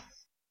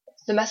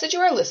The message you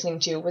are listening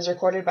to was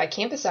recorded by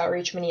Campus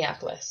Outreach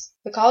Minneapolis,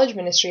 the college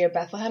ministry of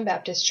Bethlehem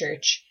Baptist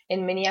Church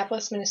in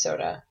Minneapolis,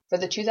 Minnesota, for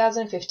the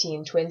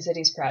 2015 Twin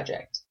Cities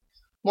Project.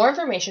 More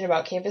information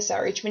about Campus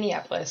Outreach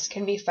Minneapolis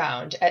can be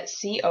found at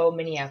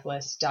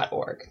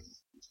cominneapolis.org.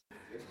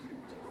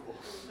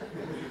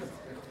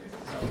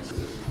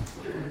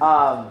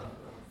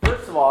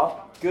 First of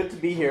all, good to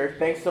be here.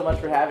 Thanks so much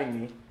for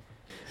having me.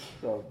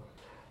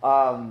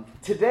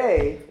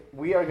 Today,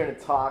 we are going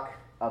to talk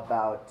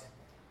about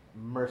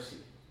mercy.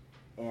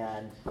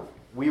 And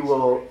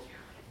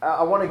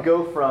I want to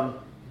go from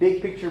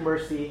big picture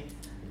mercy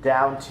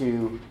down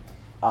to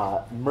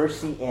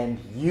mercy and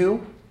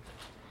you,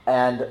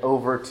 and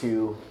over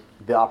to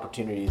the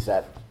opportunities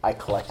that I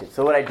collected.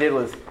 So what I did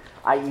was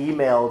I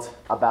emailed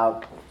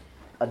about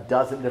a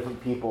dozen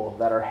different people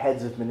that are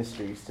heads of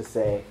ministries to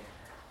say,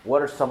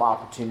 what are some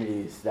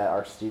opportunities that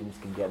our students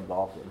can get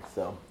involved in?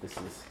 So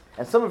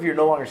and some of you are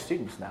no longer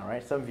students now,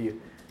 right? Some of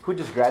you who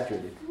just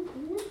graduated.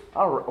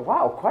 Oh,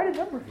 wow, quite a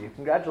number of you.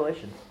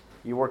 Congratulations.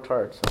 You worked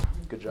hard, so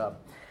good job.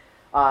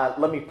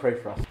 Let me pray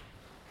for us.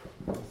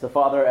 So,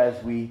 Father,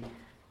 as we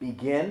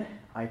begin,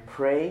 I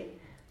pray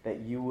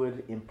that you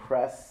would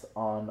impress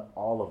on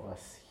all of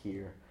us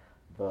here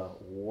the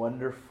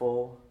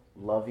wonderful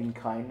loving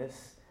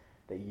kindness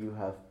that you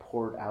have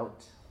poured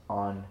out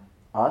on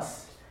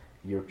us,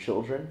 your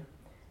children,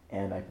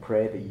 and I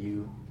pray that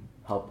you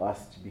help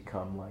us to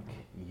become like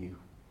you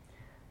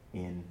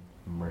in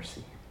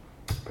mercy.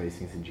 Praise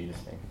things in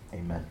Jesus' name.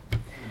 Amen.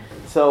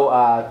 So,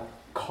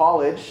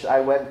 college, I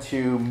went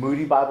to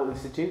Moody Bible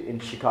Institute in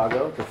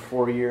Chicago, the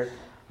 4-year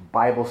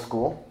Bible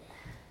school.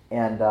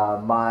 And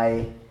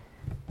my,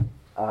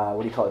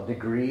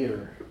 degree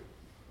or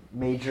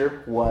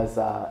major was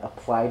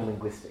applied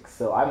linguistics.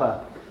 So I'm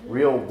a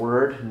real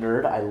word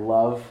nerd. I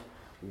love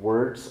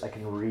words. I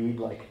can read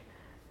like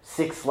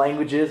 6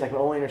 languages. I can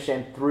only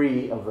understand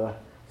 3 of the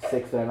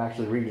 6 that I'm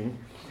actually reading.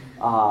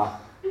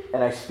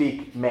 And I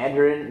speak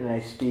Mandarin, and I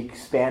speak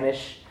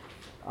Spanish,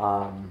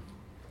 and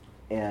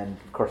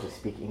of course I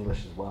speak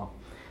English as well.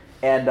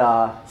 And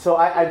so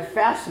I'm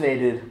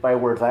fascinated by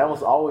words. I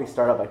almost always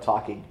start out by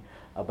talking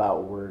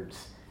about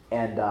words.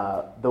 And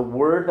the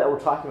word that we're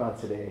talking about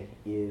today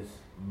is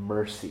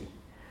mercy.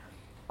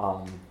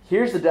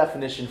 Here's the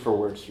definition for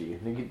words for you.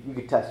 You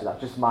could test it out,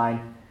 just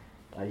mine.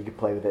 You could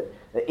play with it.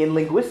 In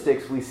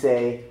linguistics, we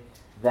say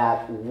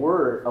that a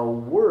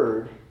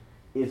word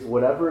is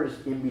whatever is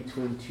in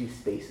between 2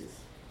 spaces.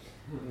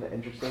 Isn't that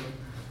interesting?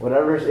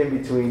 Whatever is in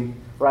between,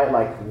 right?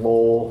 Like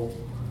lol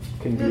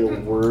can be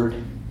a word,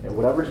 and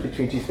whatever is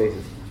between 2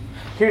 spaces.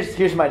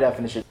 Here's my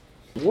definition.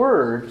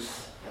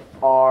 Words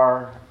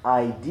are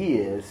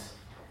ideas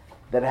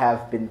that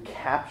have been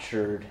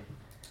captured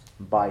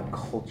by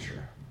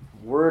culture.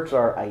 Words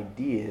are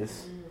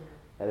ideas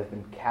that have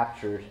been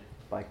captured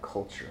by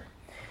culture.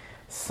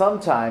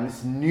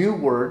 Sometimes new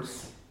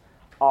words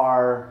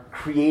are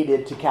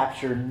created to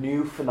capture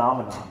new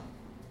phenomena,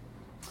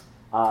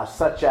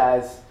 such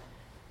as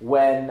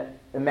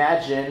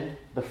imagine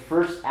the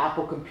first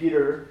Apple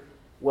computer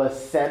was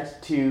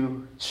sent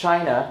to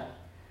China,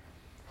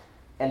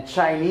 and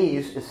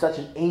Chinese is such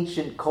an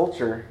ancient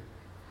culture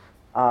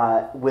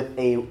with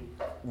a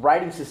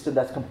writing system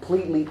that's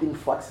completely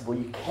inflexible.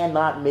 You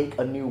cannot make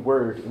a new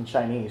word in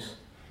Chinese,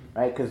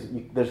 right? Because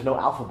there's no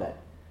alphabet,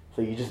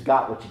 so you just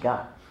got what you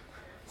got.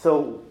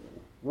 So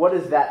what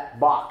is that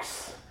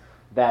box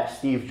that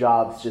Steve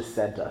Jobs just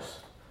sent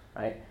us,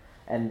 right?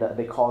 And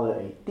they call it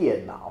a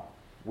电脑,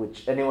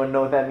 which, anyone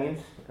know what that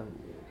means?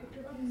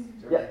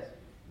 Yeah.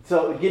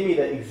 So give me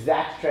the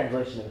exact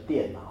translation of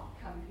电脑.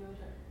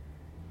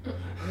 Computer.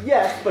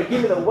 Yes, but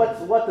give me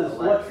what's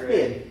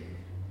in?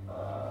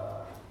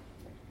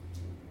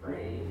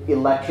 Brain.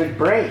 Electric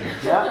brain.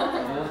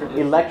 Yeah.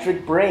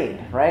 Electric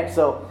brain, right?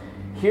 So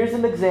here's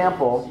an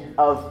example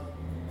of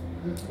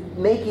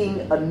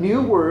making a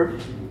new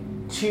word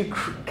to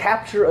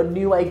capture a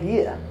new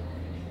idea.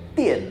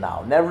 电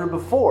脑, never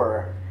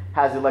before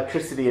has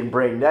electricity and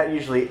brain. That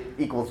usually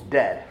equals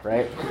dead,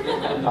 right?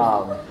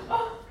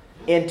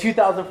 In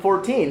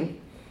 2014,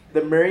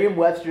 the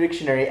Merriam-Webster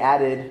dictionary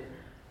added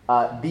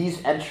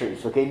these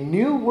entries, okay?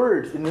 New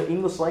words in the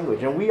English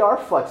language. And we are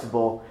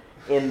flexible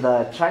in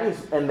the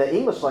Chinese and the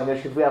English language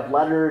because we have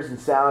letters and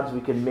sounds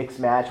we can mix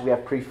match. We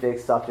have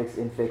prefix, suffix,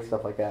 infix,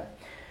 stuff like that.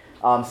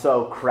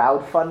 So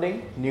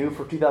crowdfunding, new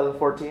for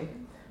 2014.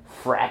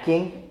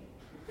 Fracking,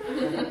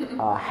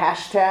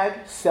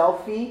 hashtag,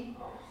 selfie,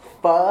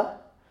 pho.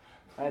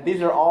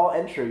 These are all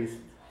entries.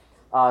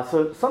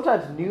 So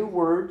sometimes new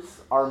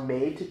words are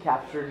made to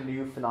capture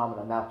new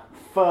phenomena. Now,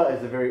 pho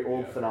is a very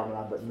old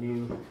phenomenon, but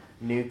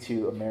new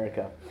to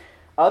America.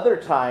 Other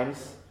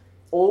times,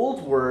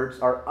 old words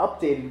are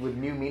updated with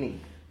new meaning.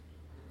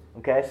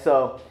 Okay,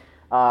 so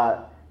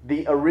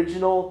the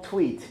original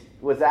tweet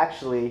was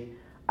actually,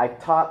 I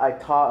taught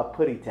a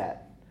putty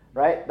tat,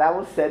 right? That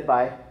was said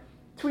by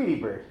Tweety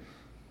Bird.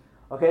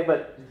 Okay,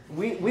 but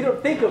we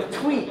don't think of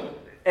tweet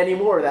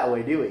anymore that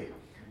way, do we?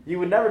 You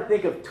would never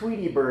think of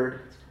Tweety Bird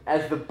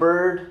as the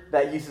bird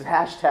that uses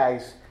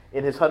hashtags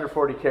in his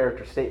 140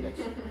 character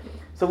statements.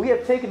 So we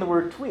have taken the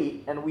word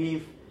tweet and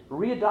we've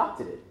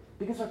readopted it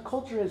because our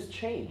culture has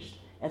changed,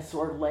 and so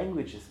our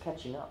language is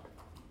catching up.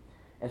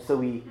 And so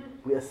we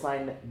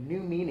assign new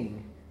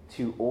meaning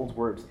to old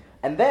words.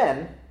 And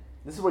then,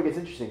 this is where it gets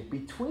interesting,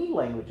 between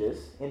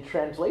languages, in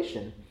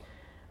translation,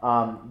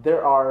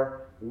 there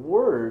are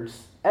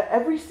words,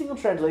 every single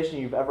translation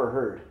you've ever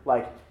heard,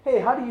 like, hey,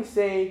 how do you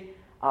say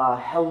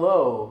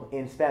hello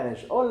in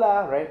Spanish?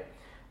 Hola, right?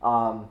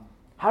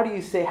 How do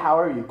you say how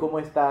are you?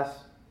 ¿Cómo estás?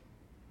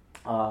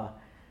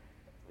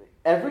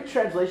 Every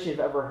translation you've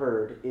ever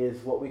heard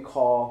is what we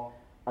call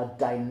a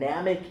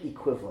dynamic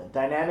equivalent.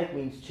 Dynamic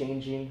means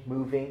changing,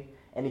 moving,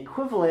 and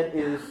equivalent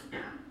is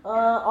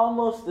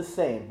almost the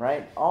same,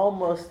 right?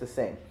 Almost the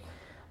same.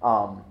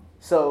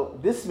 So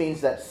this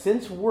means that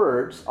since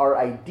words are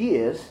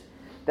ideas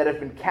that have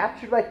been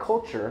captured by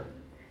culture,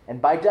 and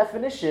by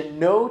definition,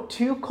 no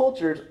two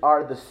cultures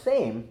are the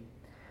same,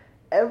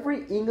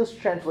 every English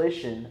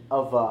translation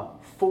of a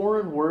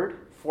foreign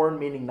word, foreign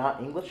meaning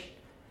not English,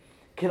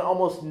 can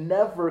almost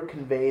never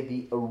convey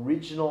the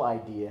original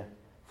idea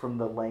from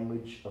the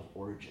language of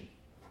origin.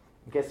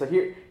 Okay, so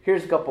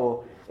here's a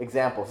couple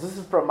examples. This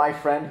is from my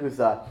friend who's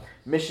a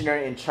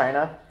missionary in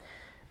China,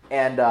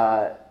 and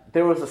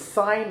there was a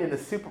sign in the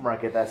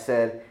supermarket that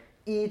said,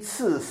 一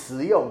次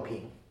食用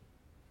品.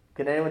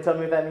 Can anyone tell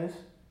me what that means?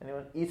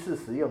 Anyone? 一次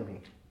食用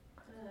品.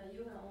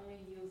 You can only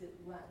use it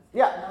once.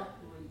 Yeah. It's not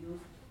reusable.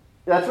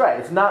 That's right.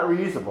 It's not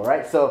reusable,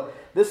 right? So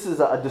this is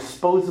a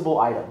disposable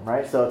item,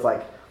 right? So it's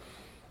like,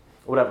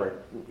 whatever,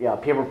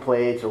 paper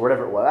plates or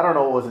whatever it was. I don't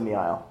know what was in the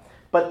aisle.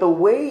 But the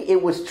way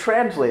it was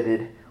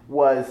translated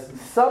was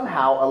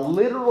somehow a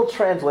literal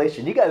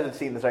translation. You guys have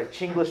seen this, right?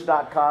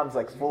 Chinglish.com is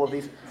like full of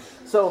these.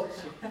 So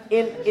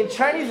in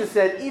Chinese it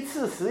said 一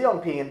次食用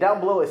品, and down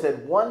below it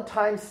said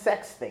one-time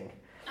sex thing.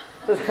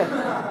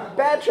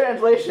 Bad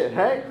translation,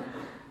 right?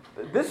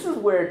 This is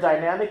where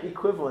dynamic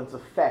equivalence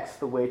affects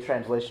the way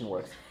translation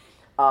works.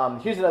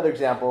 Here's another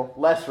example,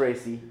 less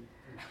racy.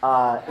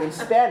 In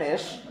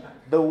Spanish,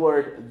 the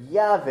word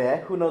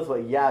llave, who knows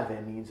what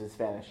llave means in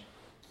Spanish?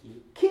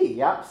 Key,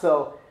 yeah.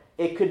 So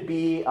it could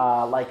be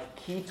like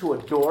key to a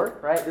door,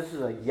 right? This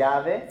is a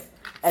llave.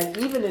 And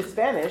even in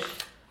Spanish,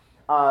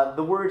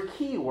 the word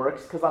key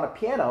works because on a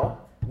piano,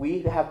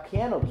 we have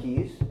piano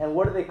keys. And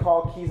what do they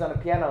call keys on a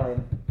piano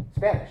in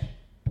Spanish?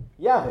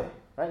 Llave,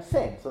 right?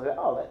 Same. So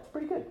that's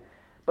pretty good.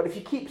 But if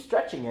you keep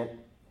stretching it,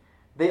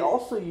 they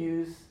also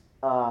use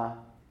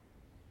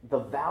the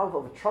valve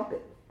of a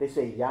trumpet. They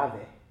say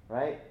llave,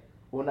 right?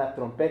 Una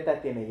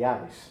trompeta tiene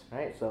llaves,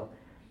 right? So,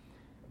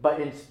 but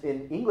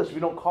in English, we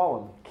don't call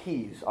them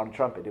keys on a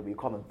trumpet. We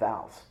call them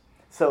valves.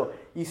 So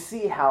you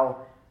see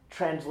how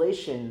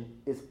translation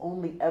is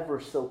only ever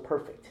so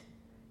perfect.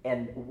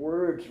 And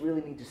words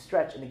really need to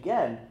stretch. And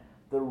again,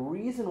 the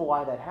reason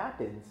why that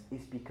happens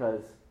is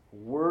because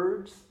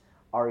words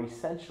are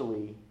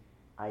essentially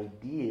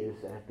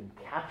ideas that have been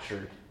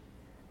captured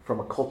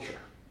from a culture.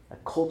 A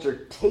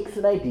culture takes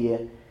an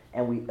idea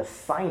and we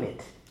assign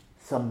it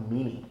some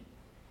meaning.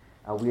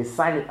 We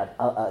assign it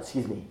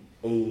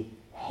a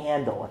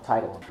handle, a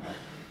title.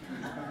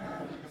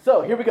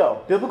 So here we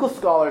go. Biblical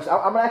scholars,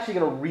 I'm actually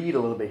going to read a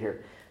little bit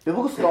here.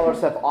 Biblical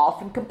scholars have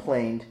often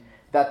complained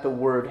that the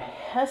word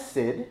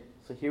hesed,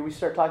 so here we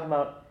start talking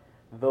about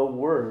the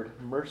word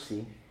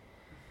mercy.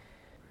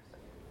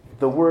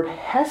 The word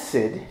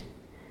hesed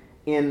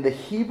in the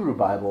Hebrew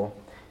Bible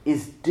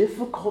is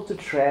difficult to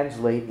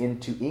translate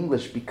into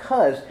English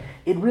because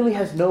it really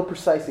has no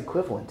precise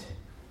equivalent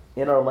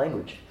in our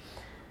language.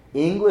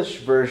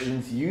 English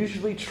versions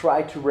usually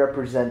try to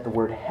represent the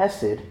word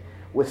hesed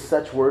with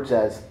such words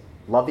as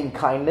loving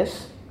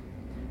kindness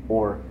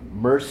or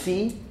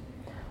mercy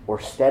or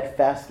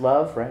steadfast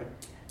love, right?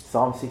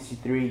 Psalm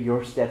 63,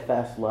 your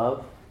steadfast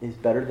love is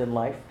better than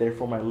life,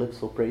 therefore my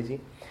lips will praise you.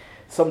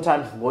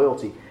 Sometimes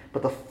loyalty.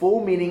 But the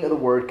full meaning of the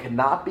word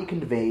cannot be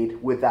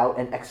conveyed without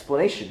an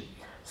explanation,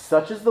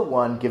 such as the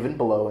one given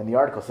below in the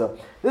article. So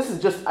this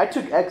is just, I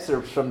took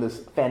excerpts from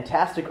this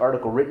fantastic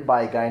article written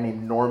by a guy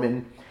named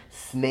Norman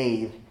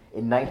Snaith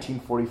in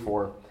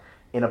 1944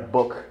 in a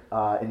book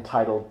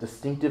entitled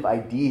Distinctive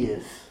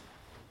Ideas.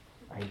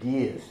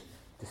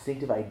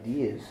 Distinctive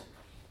Ideas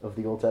of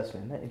the Old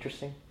Testament. Isn't that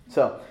interesting?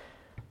 So,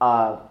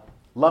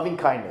 loving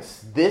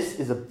kindness. This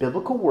is a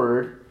biblical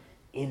word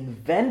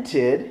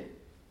invented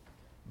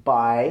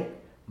by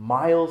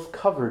Miles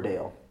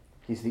Coverdale.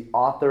 He's the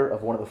author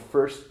of one of the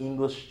first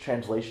English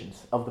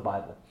translations of the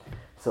Bible.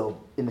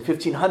 So in the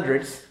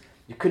 1500s,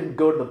 you couldn't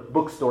go to the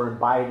bookstore and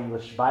buy an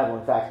English Bible.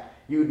 In fact,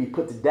 you would be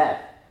put to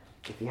death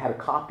if you had a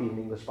copy of an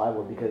English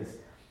Bible because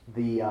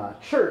the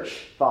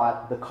church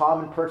thought the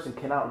common person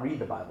cannot read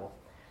the Bible.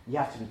 You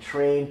have to be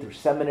trained through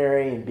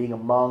seminary and being a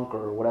monk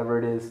or whatever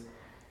it is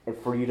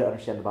for you to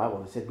understand the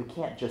Bible. They said, we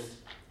can't just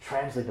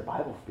translate the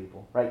Bible for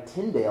people, right?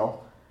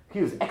 Tyndale,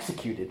 he was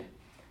executed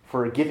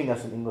for giving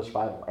us an English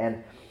Bible.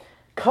 And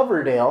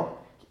Coverdale,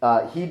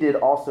 he did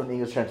also an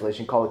English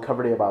translation called the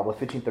Coverdale Bible,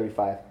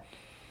 1535.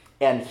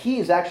 And he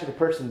is actually the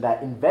person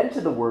that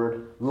invented the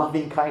word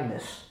loving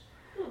kindness.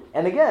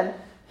 And again,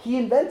 He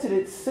invented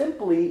it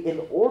simply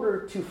in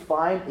order to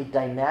find a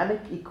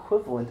dynamic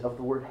equivalent of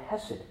the word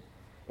hesed.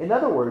 In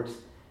other words,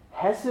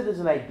 hesed is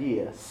an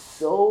idea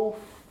so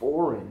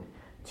foreign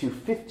to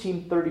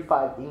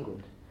 1535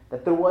 England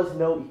that there was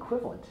no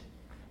equivalent.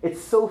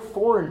 It's so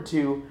foreign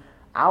to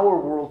our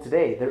world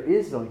today, there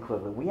is no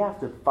equivalent. We have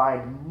to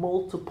find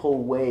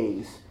multiple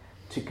ways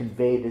to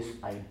convey this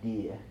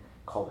idea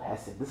called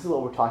hesed. This is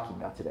what we're talking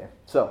about today.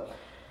 So,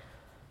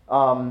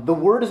 the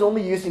word is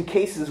only used in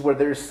cases where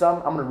there's some,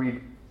 I'm going to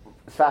read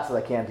as fast as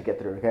I can to get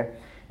through, okay?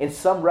 In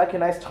some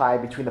recognized tie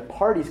between the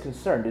parties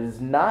concerned, it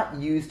is not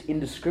used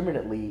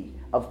indiscriminately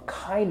of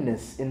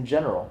kindness in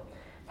general,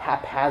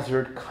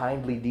 haphazard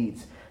kindly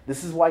deeds.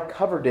 This is why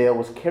Coverdale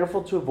was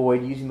careful to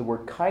avoid using the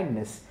word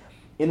kindness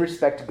in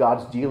respect to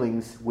God's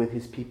dealings with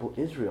his people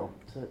Israel.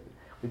 So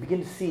we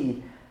begin to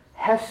see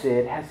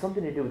hesed has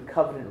something to do with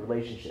covenant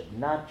relationship,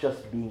 not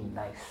just being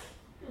nice.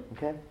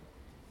 Okay?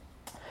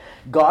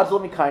 God's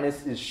loving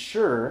kindness is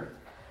sure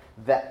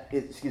that,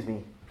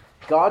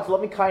 God's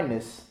loving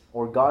kindness,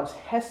 or God's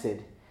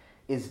hesed,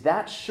 is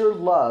that sure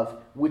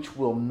love which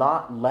will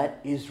not let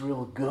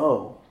Israel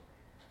go.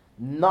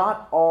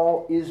 Not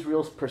all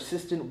Israel's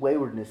persistent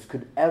waywardness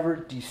could ever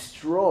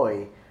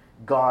destroy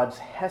God's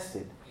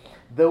hesed.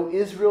 Though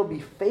Israel be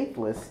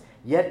faithless,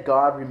 yet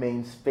God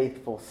remains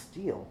faithful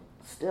still.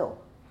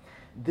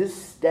 This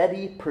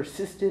steady,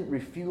 persistent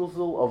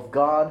refusal of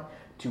God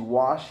to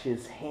wash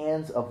his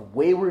hands of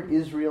wayward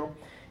Israel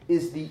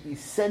is the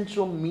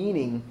essential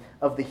meaning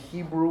of the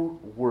Hebrew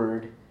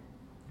word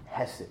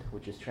hesed,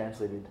 which is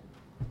translated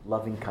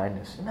loving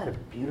kindness. Isn't that a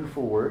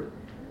beautiful word?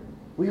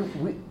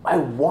 I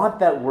want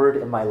that word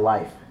in my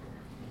life.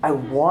 I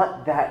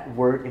want that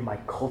word in my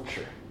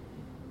culture.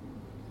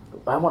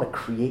 I want to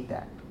create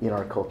that in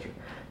our culture.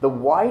 The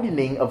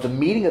widening of the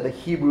meaning of the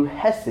Hebrew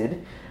hesed,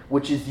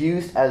 which is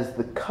used as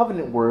the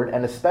covenant word,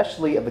 and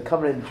especially of the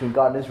covenant between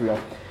God and Israel,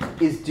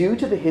 is due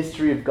to the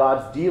history of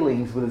God's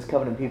dealings with his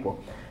covenant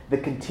people. The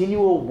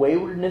continual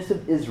waywardness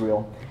of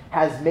Israel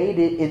has made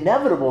it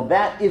inevitable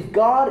that if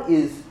God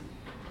is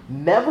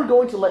never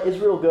going to let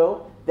Israel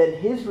go, then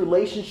his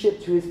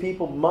relationship to his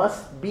people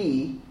must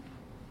be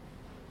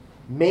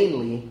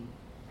mainly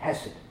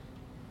hesed.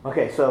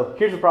 Okay, so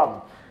here's the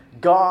problem.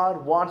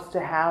 God wants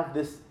to have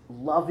this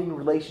loving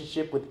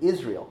relationship with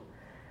Israel.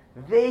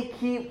 They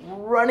keep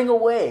running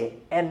away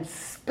and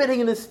spitting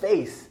in his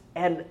face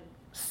and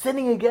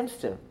sinning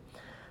against him.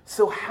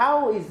 So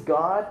how is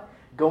God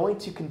going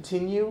to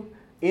continue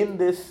in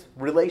this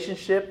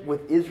relationship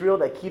with Israel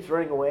that keeps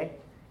running away?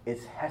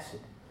 It's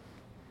hesed.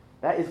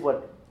 That is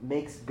what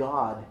makes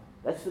God,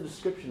 that's the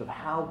description of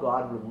how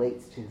God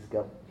relates to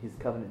his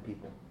covenant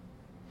people.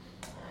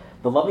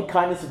 The loving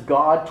kindness of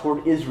God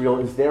toward Israel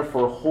is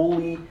therefore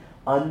wholly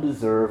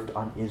undeserved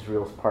on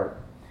Israel's part.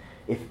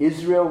 If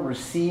Israel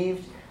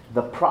received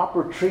the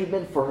proper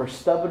treatment for her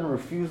stubborn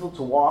refusal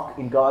to walk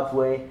in God's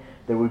way,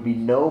 there would be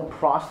no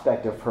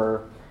prospect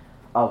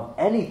of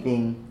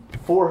anything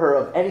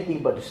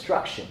but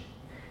destruction,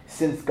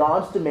 since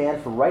God's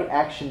demand for right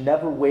action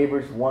never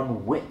wavers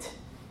one whit.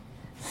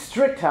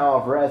 Strict,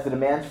 however, as the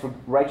demands for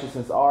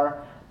righteousness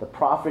are, the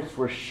prophets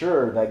were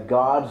sure that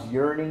God's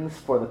yearnings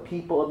for the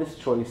people of his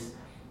choice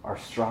are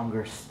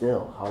stronger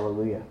still.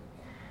 Hallelujah.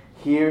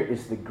 Here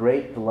is the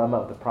great dilemma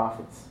of the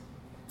prophets,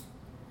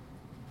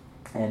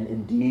 and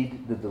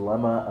indeed the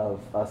dilemma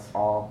of us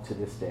all to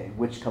this day.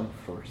 Which comes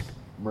first,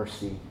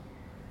 mercy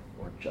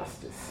or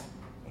justice?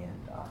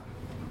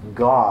 And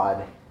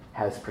God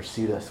has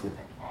pursued us with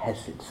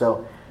hesed.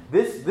 So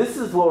this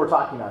is what we're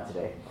talking about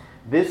today.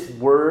 This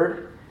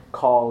word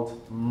called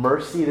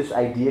mercy, this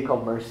idea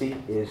called mercy,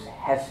 is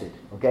hesed.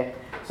 Okay?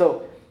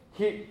 So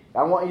here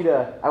I want you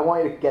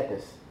to get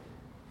this.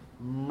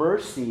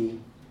 Mercy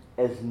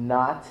is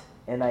not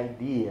an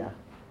idea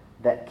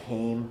that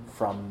came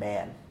from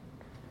man.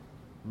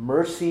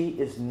 Mercy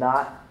is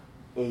not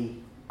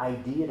an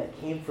idea that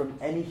came from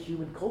any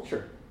human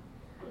culture.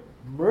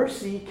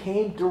 Mercy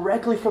came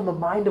directly from the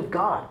mind of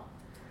God.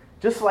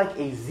 Just like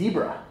a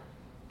zebra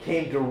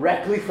came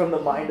directly from the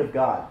mind of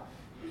God.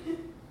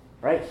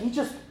 Right? He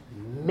just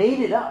made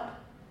it up.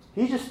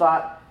 He just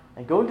thought,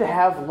 I'm going to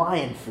have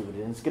lion food,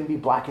 and it's going to be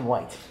black and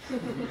white.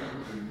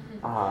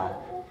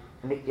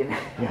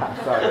 Yeah,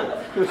 sorry.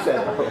 Who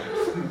said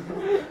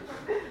that?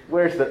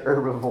 Where's the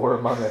herbivore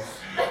among us?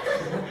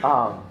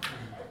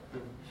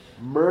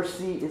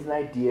 Mercy is an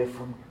idea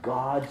from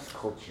God's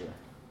culture,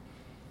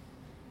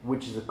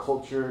 which is a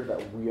culture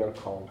that we are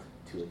called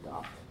to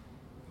adopt.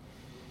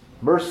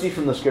 Mercy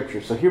from the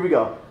scriptures. So here we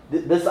go.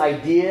 This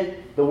idea,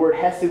 the word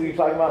hesed we were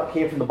talking about,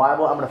 came from the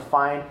Bible. I'm going to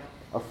find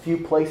a few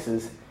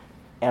places,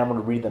 and I'm going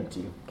to read them to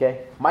you.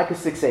 Okay? Micah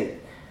 6:8.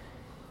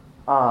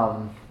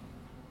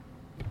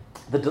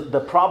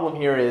 The problem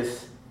here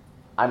is,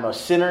 I'm a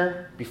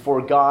sinner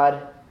before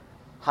God.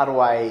 How do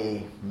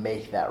I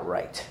make that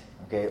right?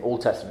 Okay,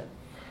 Old Testament.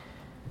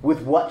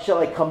 With what shall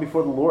I come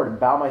before the Lord and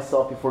bow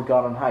myself before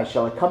God on high?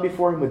 Shall I come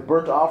before him with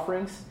burnt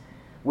offerings,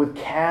 with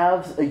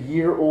calves a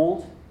year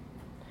old?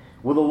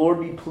 Will the Lord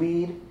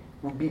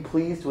be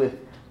pleased with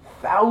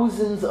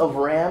thousands of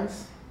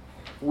rams?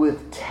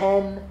 with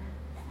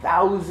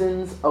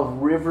 10,000s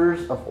of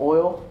rivers of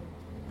oil.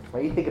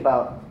 Right? You think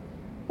about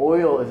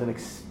oil is an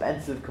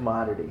expensive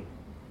commodity,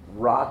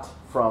 wrought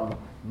from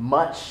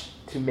much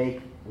to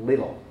make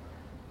little.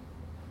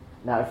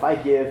 Now, if I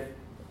give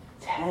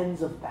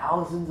tens of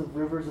thousands of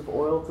rivers of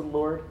oil to the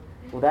Lord,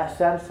 will that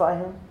satisfy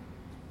him?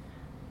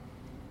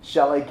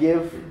 Shall I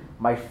give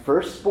my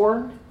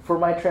firstborn for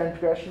my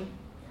transgression,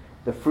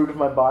 the fruit of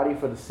my body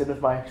for the sin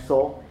of my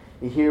soul?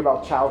 You hear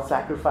about child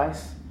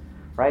sacrifice,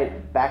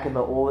 right? Back in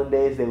the olden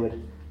days, they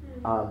would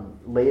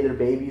lay their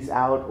babies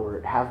out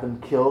or have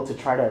them killed to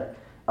try to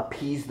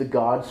appease the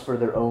gods for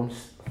their own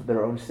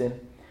sin.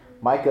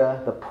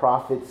 Micah, the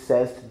prophet,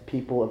 says to the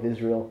people of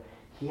Israel,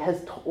 he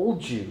has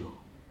told you,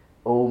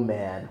 O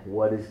man,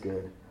 what is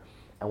good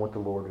and what the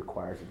Lord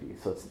requires of you.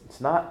 So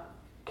it's not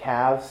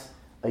calves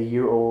a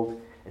year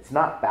old. It's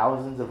not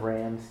thousands of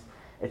rams.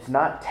 It's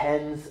not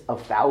tens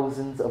of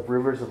thousands of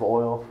rivers of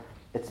oil.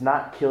 It's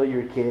not kill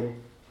your kid.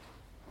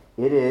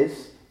 It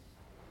is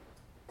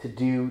to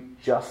do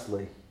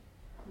justly,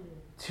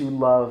 to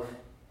love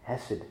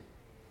hesed,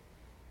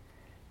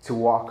 to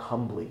walk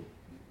humbly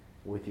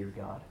with your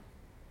God.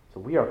 So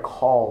we are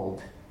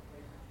called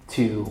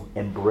to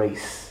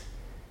embrace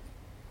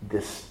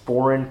this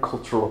foreign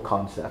cultural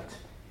concept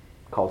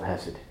called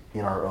hesed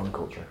in our own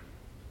culture.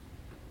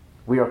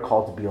 We are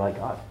called to be like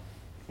God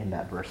in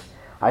that verse.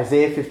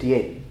 Isaiah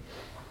 58.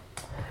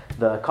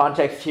 The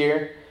context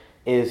here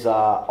is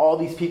all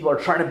these people are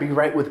trying to be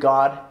right with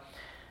God,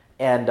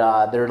 and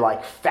they're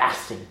like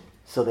fasting.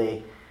 So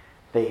they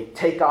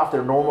take off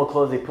their normal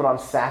clothes, they put on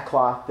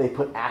sackcloth, they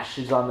put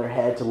ashes on their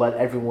head to let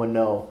everyone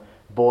know,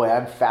 boy,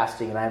 I'm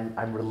fasting and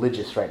I'm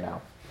religious right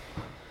now.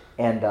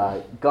 And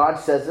God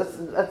says,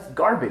 that's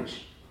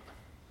garbage.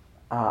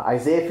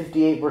 Isaiah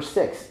 58 verse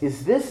 6,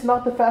 is this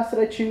not the fast that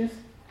I choose?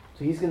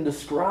 So he's going to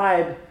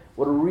describe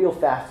what a real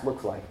fast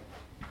looks like.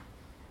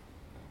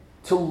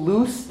 To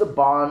loose the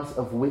bonds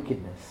of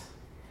wickedness,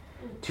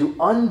 to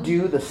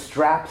undo the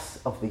straps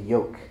of the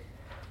yoke,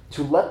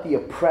 to let the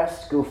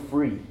oppressed go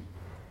free,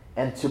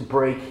 and to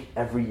break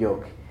every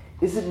yoke.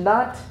 Is it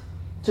not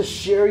to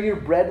share your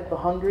bread with the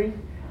hungry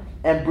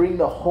and bring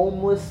the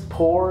homeless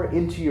poor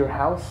into your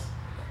house?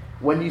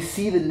 When you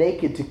see the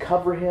naked, to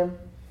cover him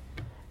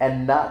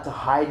and not to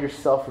hide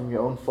yourself from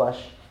your own flesh?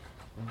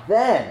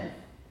 Then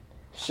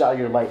shall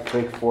your light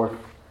break forth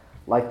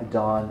like the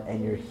dawn,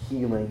 and your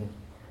healing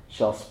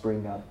shall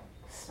spring up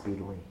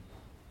speedily.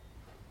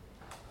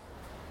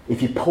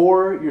 If you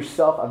pour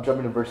yourself, I'm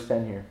jumping to verse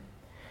 10 here.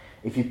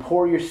 If you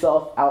pour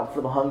yourself out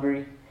for the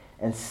hungry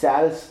and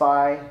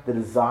satisfy the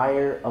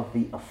desire of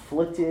the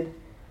afflicted,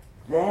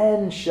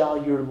 then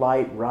shall your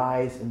light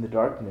rise in the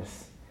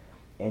darkness,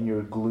 and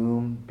your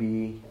gloom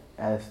be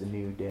as the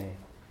new day.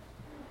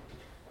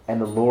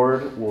 And the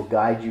Lord will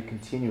guide you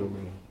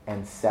continually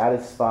and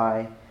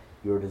satisfy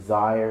your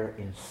desire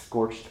in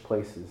scorched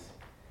places,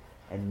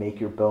 and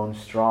make your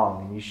bones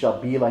strong. And you shall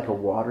be like a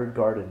watered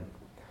garden,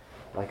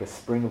 like a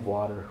spring of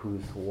water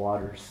whose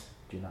waters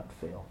do not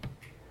fail.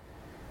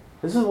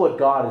 This is what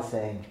God is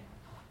saying.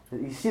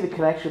 You see the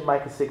connection with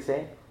Micah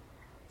 6:8?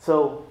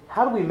 So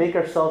how do we make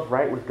ourselves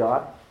right with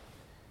God?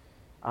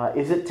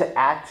 Is it to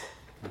act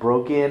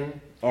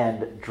broken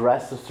and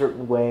dress a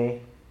certain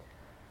way,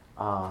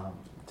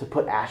 to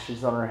put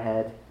ashes on our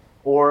head?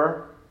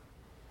 Or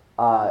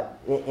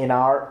in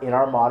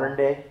our modern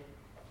day,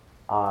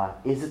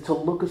 is it to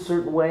look a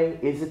certain way?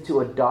 Is it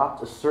to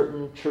adopt a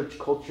certain church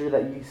culture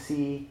that you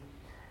see?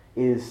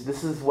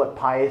 This is what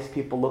pious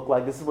people look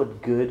like? This is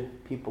what good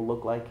people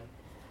look like?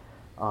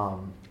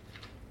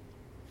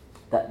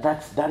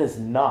 That is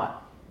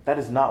not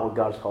what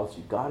God has called us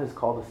to. God has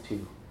called us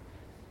to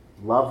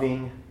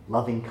loving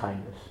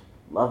kindness,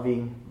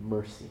 loving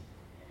mercy,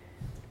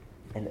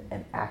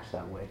 and act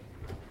that way.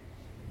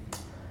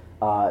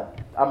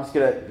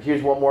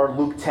 Here's one more,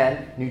 Luke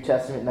 10, New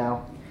Testament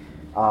now.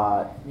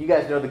 You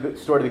guys know the good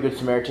story of the Good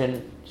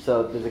Samaritan.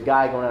 So there's a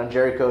guy going around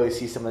Jericho, he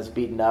sees someone that's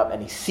beaten up,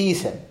 and he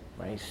sees him,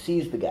 right? He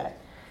sees the guy.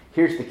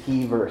 Here's the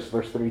key verse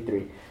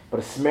 33. But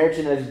a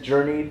Samaritan as he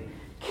journeyed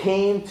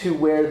came to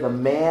where the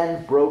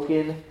man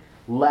broken,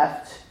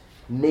 left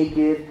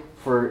naked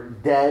for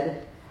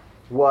dead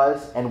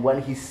was, and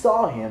when he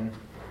saw him,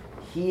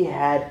 he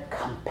had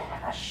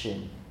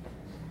compassion.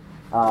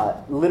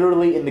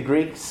 Literally in the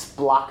Greek,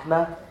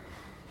 splachna,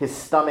 his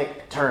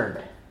stomach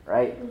turned,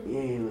 right?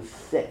 He was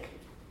sick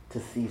to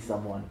see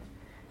someone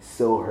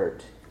so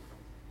hurt.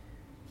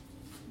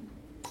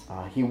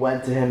 He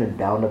went to him and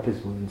bound up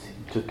his wounds.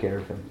 He took care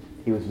of him.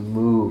 He was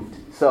moved.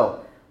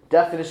 So,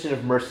 definition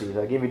of mercy.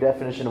 So I gave you a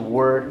definition of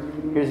word.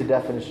 Here's a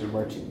definition of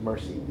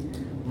mercy.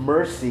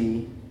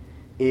 Mercy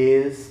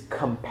is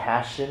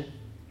compassion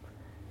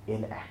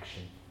in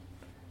action.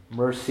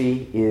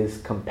 Mercy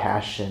is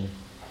compassion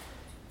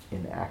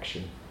in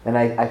action. And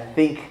I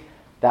think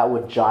that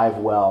would jive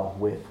well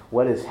with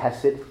what is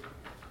Hesed.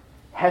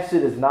 Hesed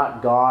is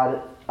not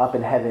God up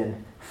in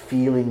heaven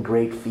feeling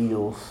great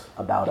feels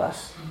about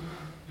us.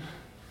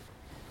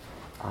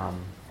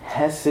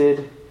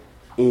 Hesed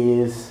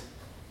is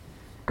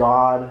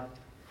God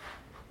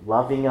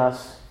loving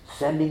us,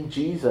 sending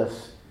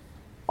Jesus.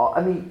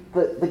 I mean,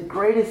 the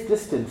greatest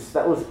distance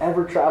that was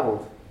ever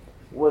traveled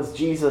was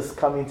Jesus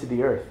coming to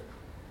the earth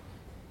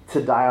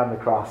to die on the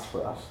cross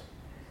for us.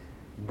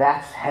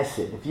 That's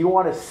Hesed. If you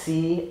want to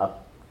see a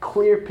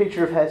clear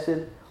picture of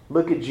Hesed,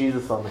 look at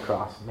Jesus on the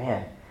cross.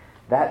 Man,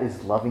 that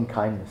is loving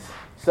kindness.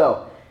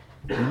 So,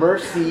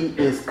 mercy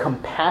is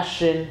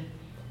compassion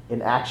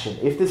in action.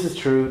 If this is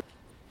true,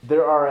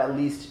 there are at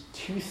least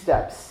 2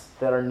 steps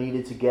that are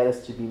needed to get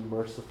us to be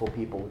merciful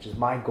people, which is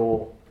my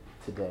goal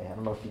today. I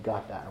don't know if you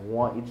got that. I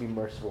want you to be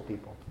merciful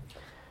people.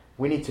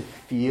 We need to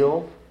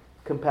feel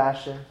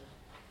compassion,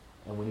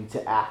 and we need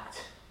to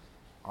act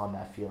on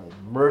that feeling.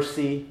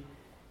 Mercy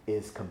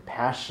is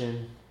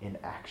compassion in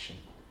action.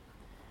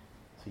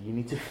 So you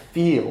need to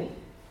feel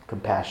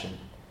compassion,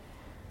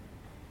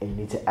 and you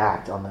need to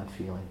act on that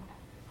feeling.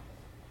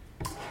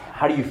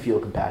 How do you feel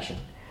compassion?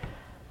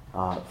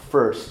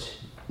 First,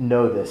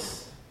 know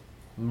this.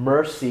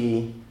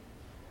 Mercy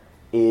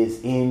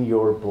is in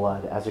your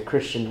blood. As a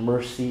Christian,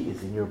 mercy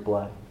is in your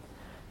blood.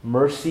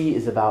 Mercy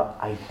is about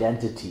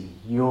identity,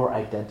 your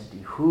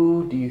identity.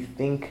 Who do you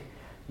think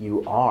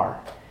you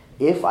are?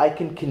 If I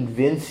can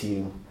convince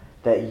you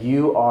that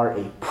you are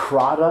a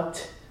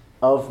product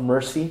of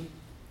mercy,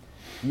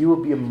 you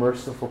will be a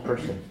merciful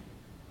person.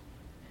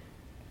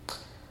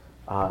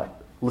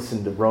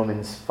 Listen to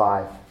Romans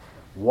 5.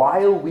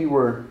 While we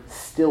were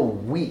still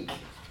weak,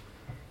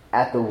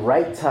 at the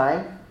right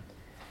time,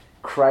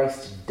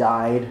 Christ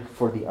died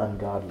for the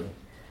ungodly.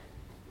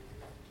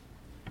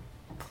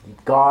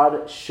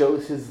 God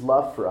shows his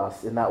love for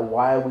us in that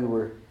while we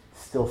were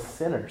still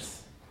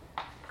sinners,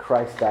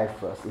 Christ died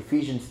for us.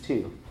 Ephesians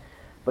 2.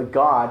 But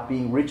God,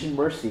 being rich in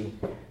mercy,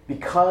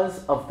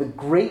 because of the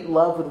great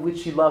love with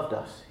which he loved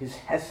us, his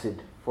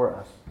hesed for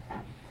us,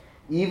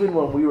 even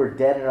when we were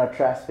dead in our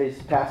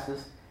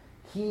trespasses,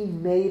 he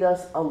made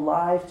us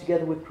alive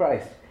together with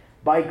Christ.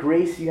 By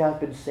grace you have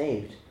been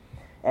saved,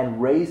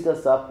 and raised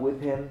us up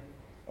with him,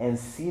 and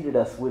seated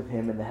us with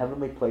him in the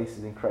heavenly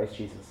places in Christ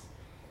Jesus,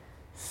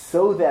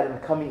 so that in the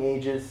coming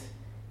ages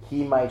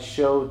he might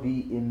show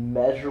the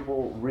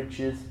immeasurable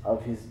riches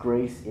of his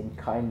grace in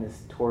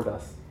kindness toward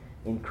us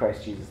in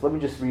Christ Jesus. Let me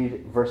just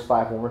read verse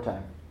 5 one more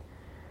time.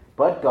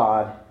 But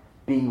God,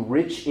 being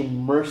rich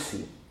in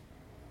mercy,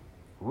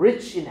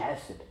 rich in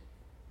hesed,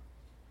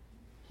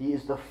 he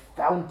is the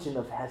fountain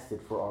of hesed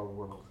for our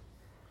world.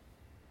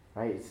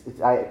 Right?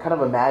 I kind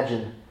of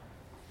imagine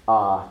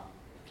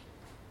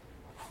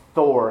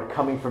Thor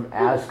coming from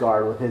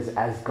Asgard with his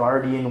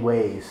Asgardian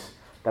ways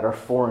that are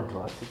foreign to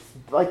us.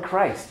 It's like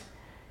Christ.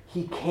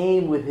 He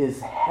came with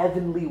his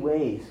heavenly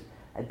ways.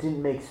 That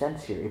didn't make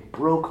sense here. It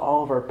broke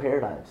all of our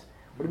paradigms.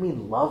 What do you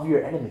mean, love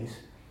your enemies?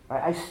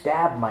 I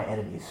stab my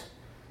enemies.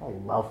 I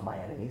don't love my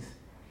enemies.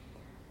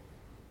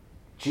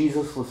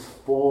 Jesus was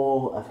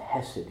full of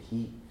hesed.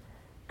 He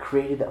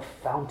created a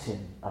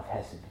fountain of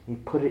hesed. He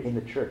put it in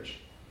the church.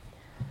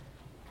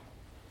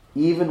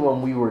 Even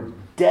when we were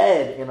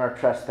dead in our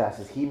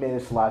trespasses, he made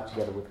us alive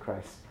together with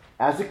Christ.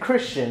 As a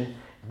Christian,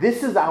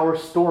 this is our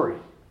story.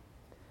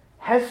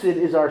 Hesed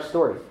is our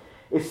story.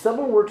 If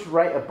someone were to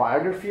write a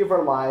biography of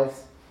our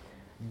lives,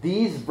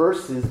 these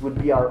verses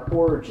would be our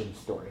origin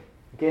story.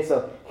 Okay,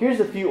 so here's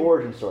a few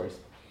origin stories.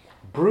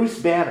 Bruce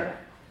Banner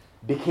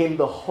became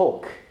the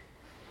Hulk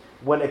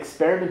when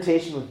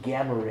experimentation with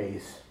gamma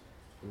rays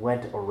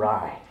went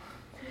awry.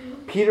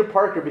 Peter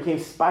Parker became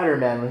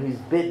Spider-Man when he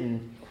was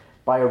bitten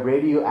by a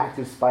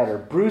radioactive spider.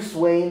 Bruce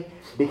Wayne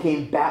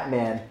became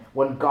Batman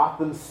when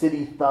Gotham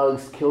City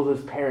thugs killed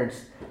his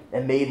parents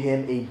and made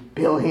him a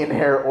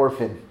billionaire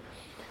orphan.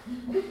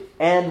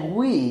 And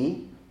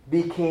we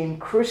became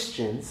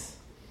Christians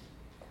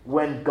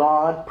when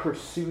God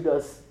pursued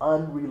us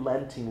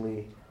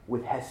unrelentingly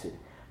with hesed.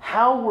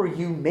 How were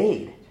you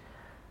made?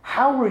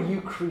 How were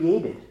you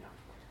created?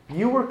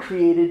 You were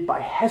created by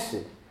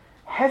hesed.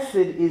 Hesed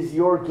is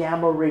your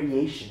gamma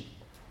radiation.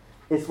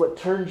 It's what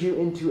turns you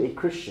into a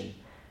Christian.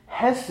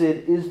 Hesed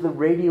is the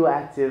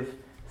radioactive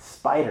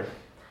spider.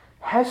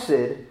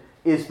 Hesed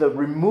is the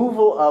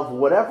removal of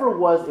whatever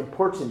was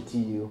important to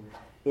you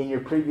in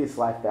your previous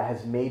life that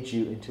has made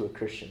you into a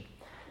Christian.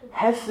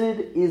 Hesed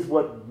is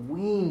what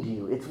weaned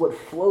you. It's what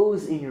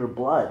flows in your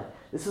blood.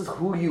 This is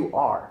who you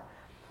are.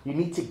 You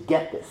need to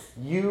get this.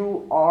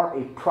 You are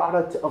a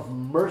product of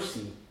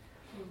mercy,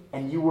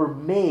 and you were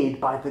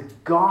made by the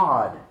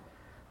God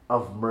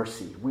of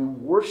mercy. We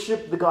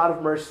worship the God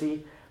of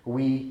mercy.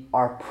 We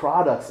are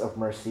products of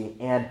mercy.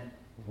 And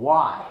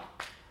why?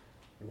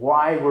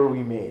 Why were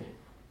we made?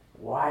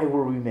 Why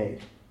were we made?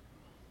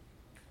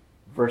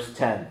 Verse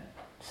 10,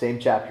 same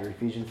chapter,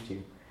 Ephesians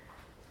 2.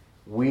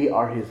 We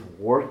are his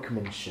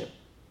workmanship,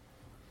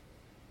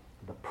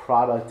 the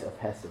product of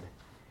hesed,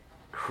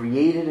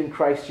 created in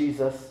Christ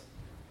Jesus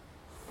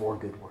for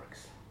good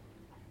works.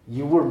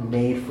 You were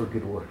made for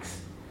good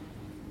works.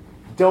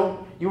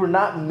 You were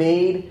not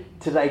made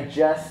to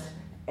digest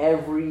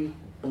every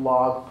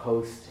blog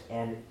post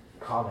and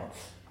comments.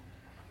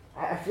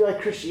 I feel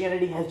like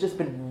Christianity has just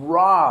been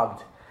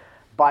robbed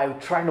by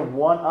trying to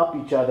one-up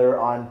each other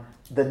on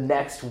the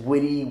next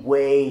witty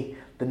way,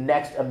 the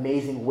next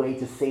amazing way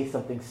to say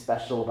something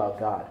special about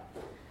God.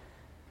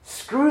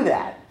 Screw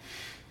that.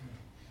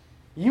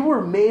 You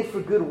were made for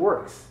good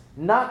works,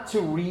 not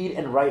to read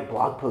and write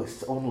blog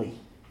posts only.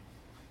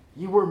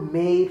 You were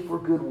made for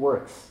good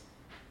works.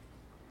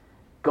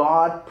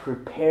 God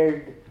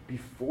prepared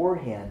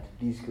beforehand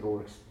these good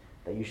works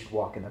that you should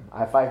walk in them. I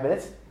have 5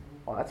 minutes?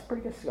 Oh, that's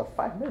pretty good. I got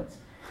 5 minutes.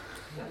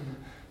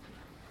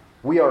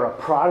 We are a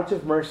product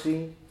of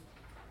mercy,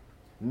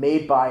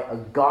 made by a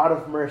God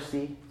of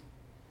mercy,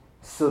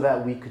 so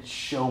that we could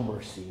show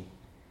mercy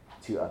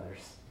to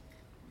others.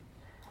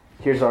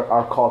 Here's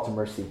our call to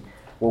mercy.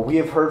 What we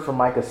have heard from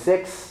Micah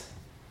 6,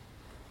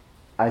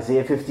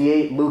 Isaiah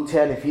 58, Luke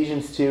 10,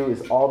 Ephesians 2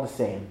 is all the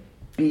same.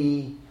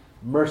 Be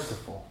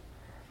merciful.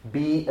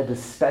 Be a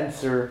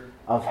dispenser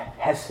of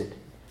Hesed.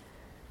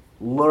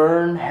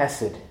 Learn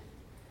Hesed.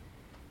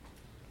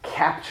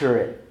 Capture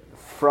it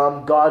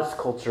from God's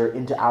culture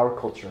into our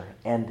culture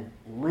and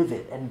live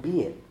it and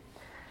be it.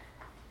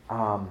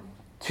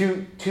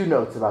 Two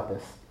notes about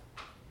this.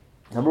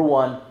 Number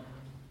one,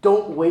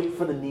 don't wait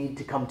for the need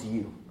to come to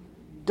you.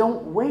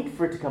 Don't wait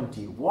for it to come to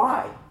you.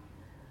 Why?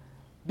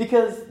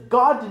 Because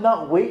God did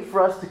not wait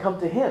for us to come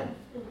to him.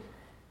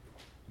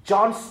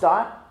 John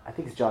Stott, I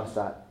think it's John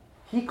Stott,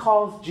 he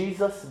calls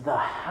Jesus the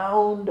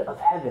hound of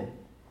heaven.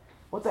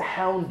 What's a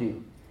hound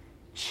do?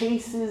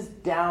 Chases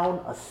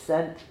down a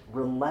scent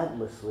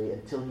relentlessly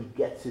until he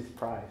gets his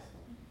prize.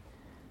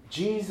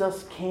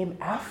 Jesus came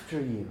after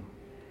you.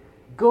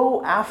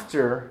 Go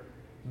after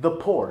the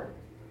poor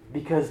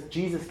because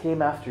Jesus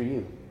came after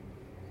you.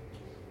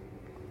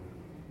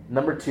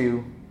 Number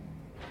two,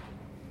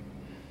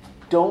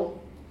 don't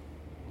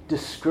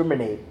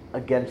discriminate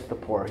against the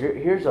poor.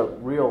 Here's a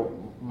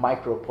real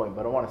micro point,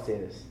 but I want to say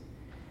this.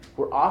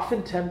 We're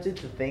often tempted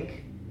to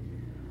think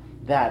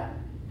that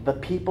the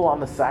people on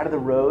the side of the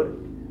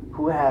road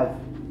who have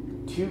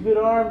 2 good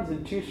arms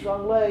and 2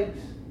 strong legs,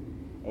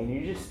 and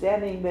you're just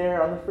standing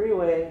there on the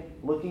freeway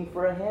looking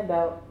for a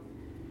handout,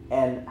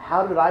 and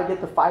how did I get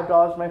the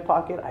 $5 in my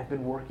pocket? I've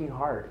been working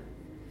hard.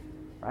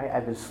 Right?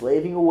 I've been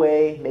slaving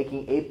away,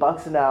 making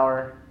 $8 an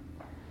hour,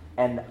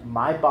 and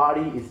my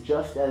body is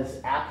just as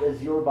apt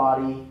as your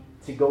body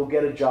to go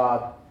get a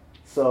job.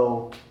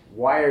 So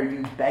why are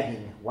you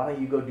begging? Why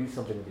don't you go do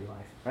something with your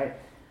life? Right?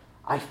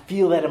 I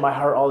feel that in my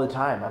heart all the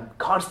time. I'm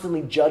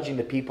constantly judging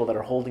the people that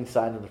are holding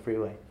signs on the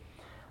freeway.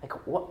 Like,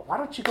 why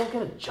don't you go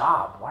get a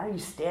job? Why are you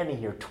standing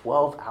here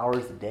 12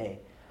 hours a day?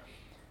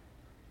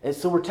 And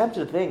so we're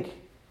tempted to think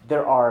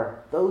there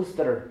are those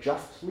that are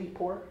justly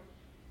poor,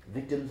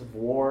 victims of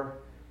war,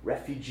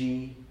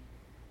 refugee,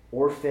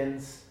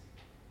 orphans,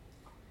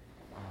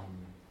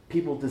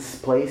 people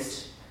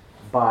displaced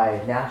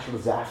by natural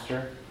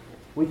disaster.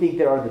 We think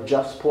there are the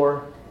just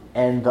poor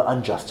and the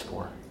unjust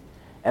poor.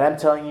 And I'm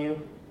telling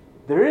you,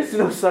 there is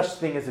no such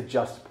thing as a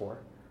just poor.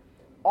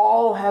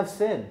 All have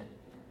sinned.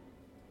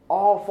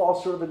 All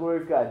fall short of the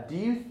glory of God. Do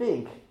you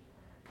think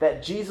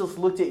that Jesus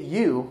looked at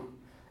you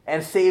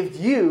and saved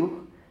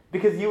you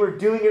because you were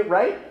doing it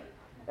right?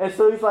 And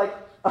so he's like,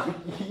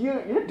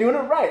 you're doing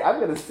it right. I'm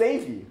going to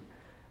save you.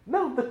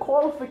 No, the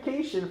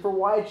qualification for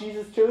why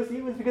Jesus chose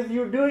you was because you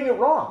were doing it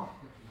wrong.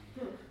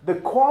 The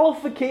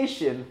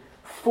qualification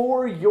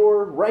for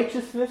your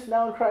righteousness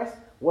now in Christ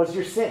was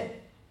your sin.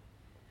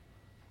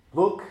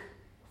 Look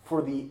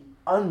for the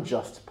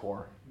unjust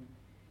poor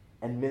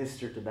and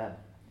minister to them.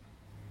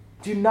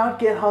 Do not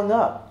get hung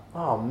up.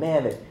 Oh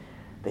man,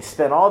 they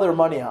spend all their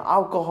money on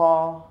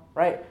alcohol,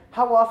 right?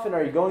 How often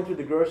are you going through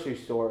the grocery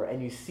store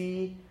and you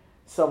see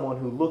someone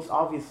who looks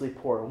obviously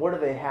poor, and what do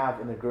they have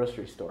in the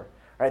grocery store?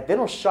 Right? They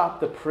don't shop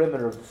the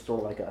perimeter of the store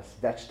like us,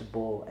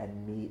 vegetable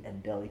and meat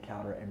and deli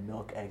counter and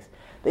milk, eggs.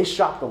 They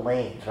shop the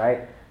lanes,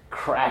 right?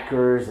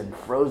 Crackers and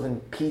frozen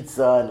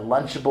pizza and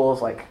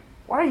Lunchables. Like,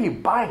 why are you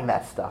buying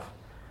that stuff?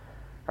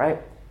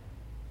 Right?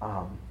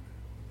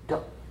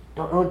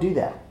 Don't do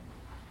that.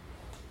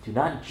 Do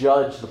not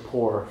judge the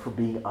poor for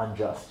being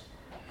unjust,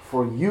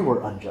 for you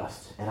were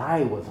unjust and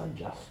I was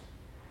unjust.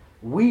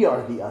 We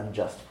are the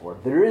unjust poor.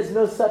 There is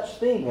no such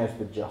thing as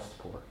the just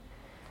poor.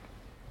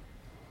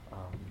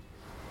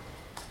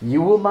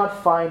 You will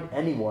not find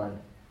anyone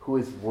who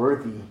is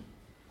worthy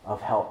of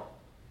help.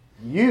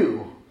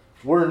 You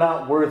were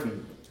not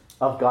worthy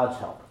of God's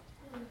help.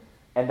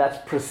 And that's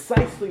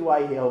precisely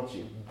why he helped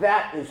you.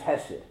 That is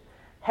Hesed.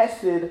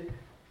 Hesed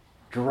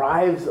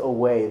drives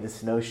away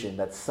this notion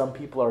that some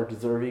people are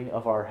deserving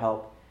of our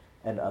help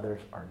and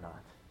others are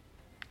not.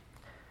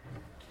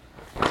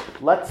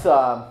 Let's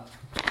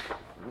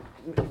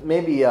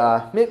maybe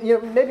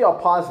I'll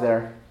pause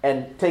there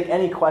and take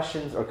any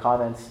questions or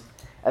comments.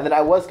 And then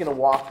I was going to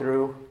walk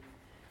through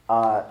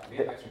the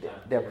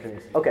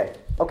opportunities.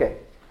 Okay.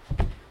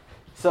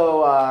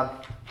 So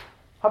how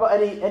about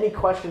any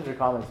questions or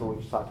comments on what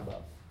we just talked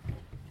about?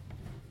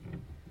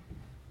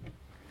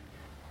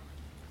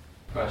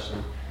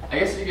 Question. I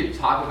guess if you could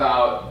talk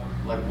about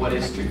like what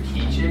is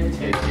strategic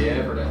to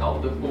give or to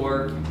help the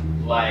poor.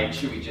 Like,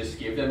 should we just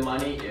give them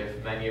money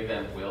if many of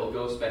them will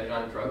go spend it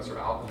on drugs or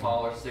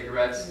alcohol or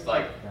cigarettes?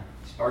 Like,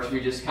 or should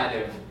we just kind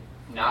of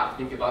not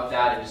think about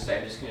that and just say,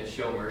 I'm just going to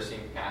show mercy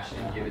and compassion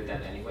and give it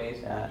them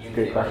anyways? Yeah, that's a even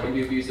great if they are question.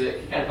 going to abuse it.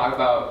 Can you kind of talk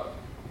about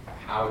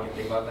how we can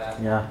think about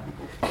that? Yeah.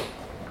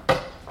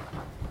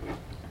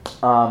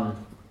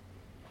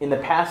 In the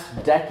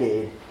past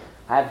decade,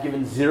 I've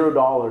given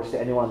 $0 to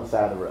anyone on the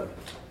side of the road.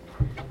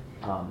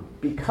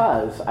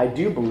 Because I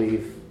do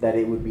believe that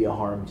it would be a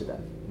harm to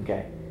them.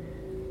 Okay.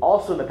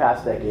 Also in the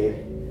past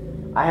decade,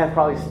 I have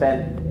probably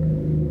spent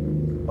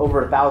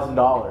over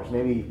 $1,000,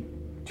 maybe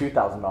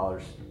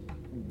 $2,000,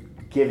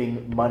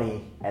 giving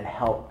money and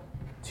help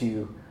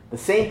to the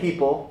same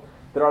people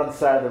that are on the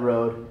side of the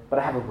road, but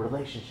I have a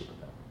relationship with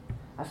them.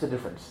 That's the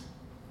difference.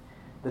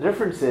 The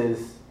difference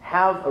is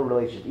have a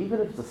relationship,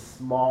 even if it's a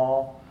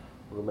small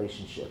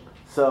relationship.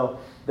 So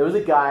there was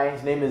a guy,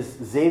 his name is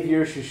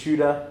Xavier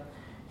Shushuda.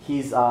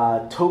 He's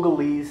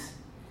Togolese.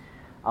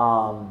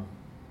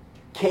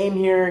 Came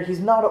here. He's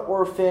not an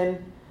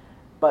orphan,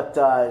 but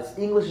his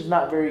English is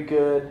not very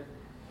good.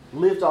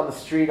 Lived on the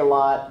street a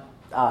lot.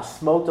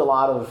 Smoked a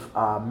lot of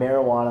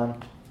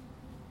marijuana.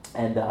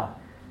 And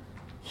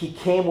he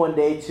came one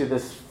day to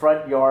this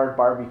front yard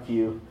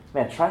barbecue.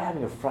 Man, try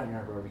having a front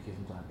yard barbecue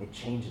sometime. It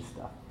changes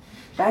stuff.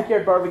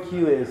 Backyard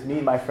barbecue is me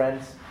and my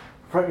friends.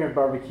 Front yard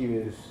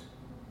barbecue is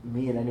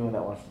me and anyone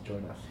that wants to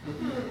join us.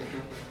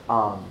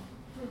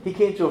 He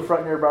came to a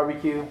front yard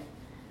barbecue,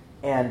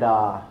 and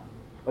I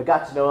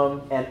got to know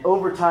him. And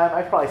over time,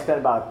 I probably spent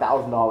about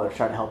 $1,000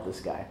 trying to help this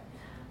guy.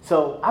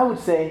 So I would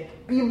say,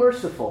 be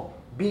merciful,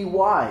 be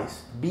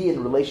wise, be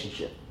in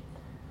relationship.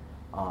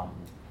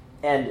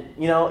 And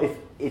you know,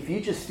 if you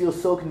just feel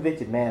so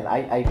convicted, man,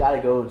 I gotta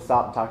go and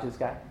stop and talk to this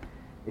guy.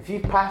 If you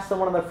pass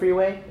someone on the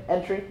freeway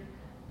entry,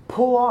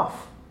 pull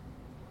off,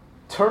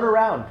 turn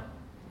around,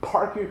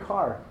 park your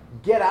car,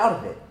 get out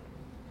of it,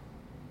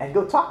 and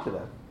go talk to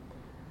them.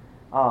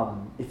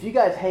 If you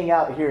guys hang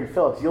out here in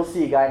Phillips, you'll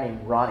see a guy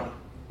named Ronnie.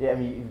 Yeah, I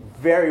mean,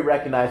 very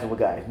recognizable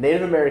guy.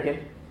 Native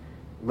American,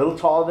 a little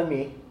taller than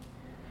me.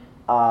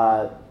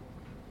 I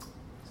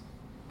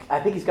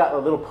think he's got a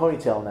little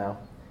ponytail now.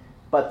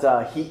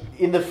 But he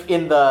in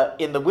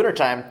the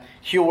wintertime,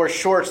 he'll wear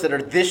shorts that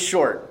are this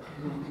short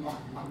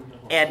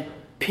and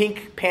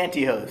pink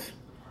pantyhose.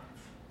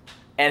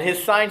 And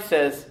his sign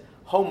says,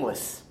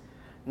 "Homeless,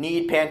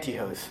 need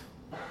pantyhose."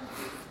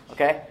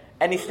 Okay?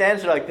 And he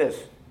stands there like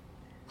this.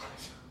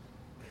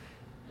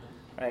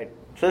 Right?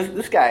 So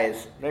this guy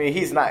is, I mean,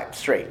 he's not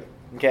straight.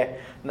 Okay?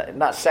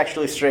 Not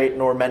sexually straight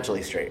nor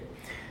mentally straight.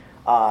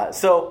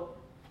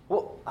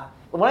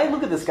 When I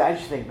look at this guy, I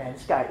just think, man,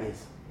 this guy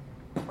is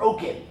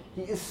broken.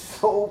 He is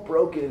so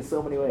broken in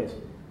so many ways.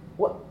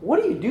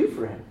 What do you do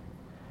for him?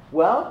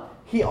 Well,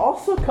 he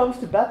also comes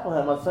to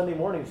Bethlehem on Sunday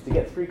mornings to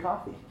get free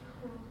coffee.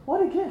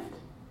 What a gift.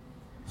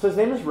 So his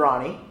name is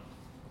Ronnie.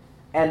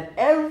 And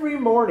every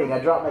morning I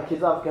drop my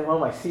kids off, come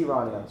home, I see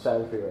Ronnie on the side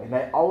of the freeway. And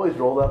I always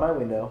roll down my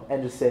window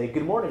and just say,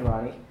 "Good morning,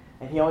 Ronnie."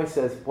 And he always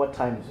says, "What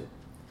time is it?"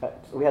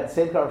 So we had the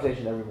same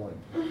conversation every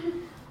morning.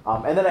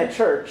 And then at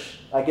church,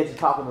 I get to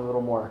talk with him a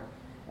little more.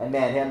 And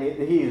man, I mean,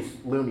 he is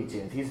Looney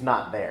Tunes. He's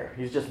not there.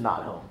 He's just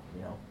not home,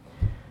 you know.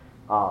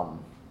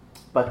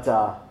 But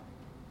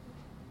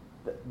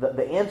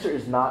the answer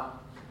is not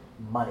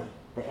money.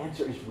 The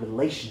answer is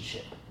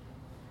relationship.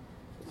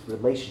 It's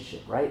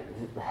relationship, right?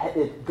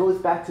 It goes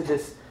back to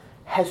this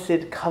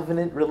Hesed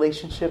covenant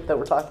relationship that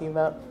we're talking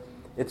about.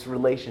 It's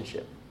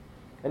relationship.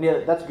 And yeah,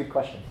 that's a good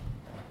question.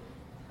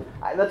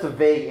 That's a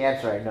vague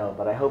answer, I know,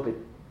 but I hope it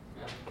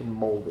can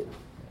mold it.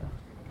 Yeah.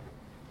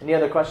 Any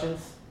other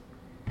questions?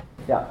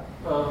 Yeah.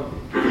 So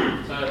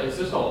it's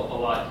just a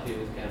lot to do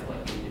with kind of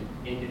like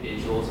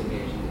individuals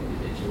engaging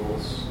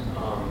individuals.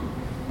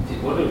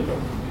 What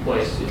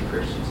place do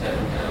Christians have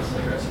in kind of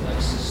addressing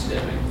like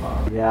systemic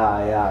poverty?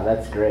 Yeah,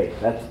 that's great.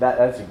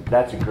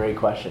 That's a great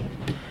question.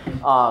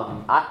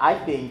 I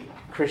think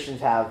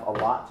Christians have a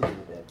lot to do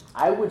with it.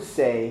 I would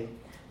say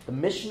the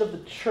mission of the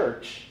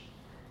church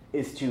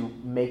is to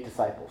make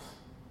disciples.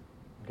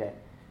 Okay,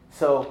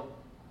 so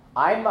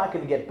I'm not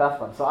going to get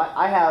Bethlehem. So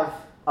I have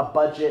a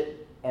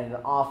budget and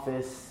an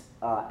office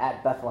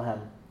at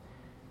Bethlehem,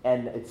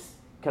 and it's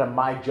kind of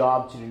my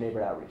job to do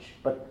neighborhood outreach.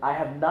 But I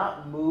have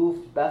not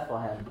moved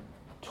Bethlehem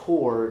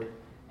toward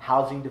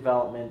housing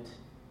development,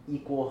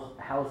 equal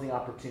housing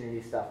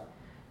opportunity stuff,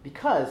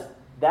 because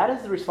that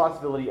is the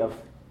responsibility of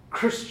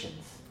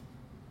Christians,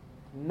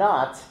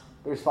 not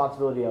the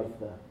responsibility of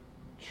the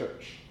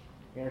church.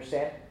 You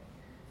understand?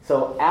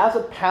 So as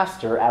a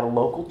pastor at a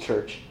local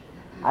church,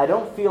 I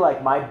don't feel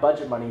like my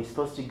budget money is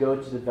supposed to go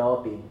to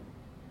developing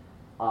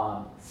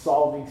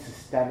solving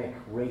systemic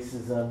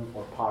racism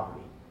or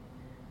poverty.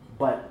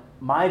 But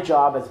my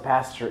job as a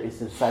pastor is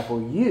to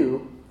disciple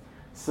you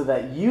so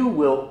that you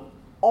will,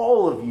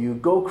 all of you,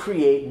 go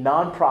create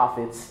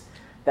nonprofits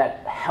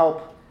that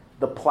help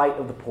the plight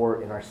of the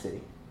poor in our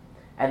city.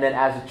 And then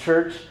as a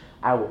church,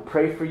 I will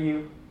pray for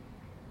you.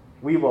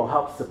 We will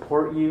help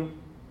support you.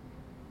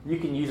 You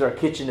can use our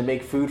kitchen to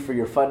make food for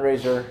your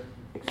fundraiser,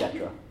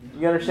 etc.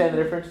 You understand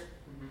the difference?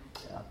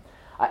 Yeah.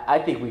 I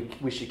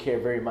think we should care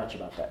very much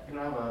about that. Can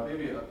I have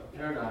maybe a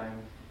paradigm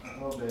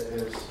a little bit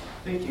is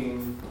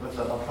thinking with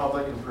a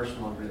public and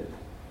personal grid.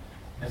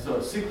 And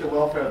so seek the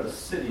welfare of the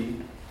city,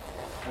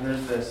 and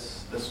there's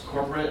this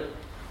corporate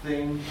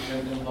thing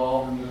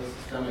involved in the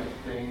systemic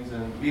things,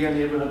 and be on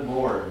neighborhood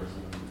boards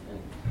and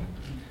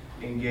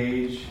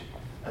engage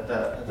at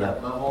that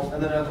level,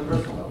 and then at the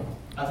personal level.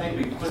 I think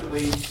we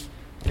quickly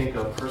think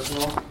of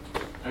personal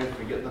and we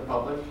forget the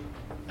public.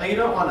 And you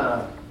don't want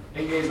to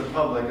engage the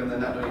public and then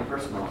not do any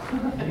personal,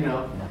 you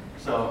know.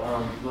 So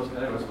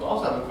anyways, we'll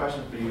also have a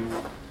question for you.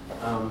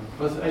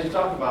 As you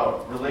talk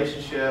about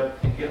relationship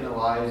and getting the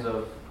lives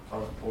of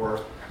poor,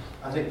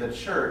 I think the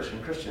church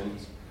and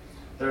Christians,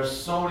 there's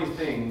so many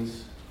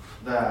things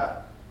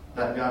that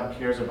God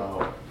cares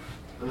about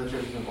that the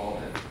church is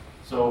involved in.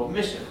 So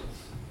missions,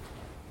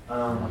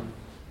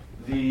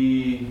 if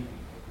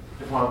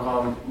you want to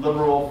call them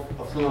liberal,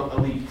 affluent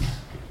elites.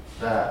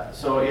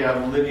 So you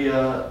have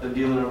Lydia, the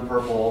dealer in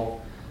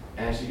purple,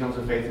 and she comes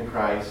to faith in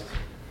Christ.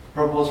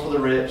 Purple is for the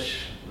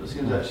rich. It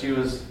seems that she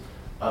was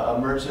a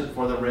merchant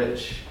for the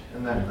rich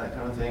and that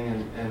kind of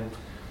thing. And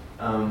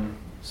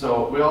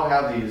so we all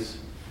have these.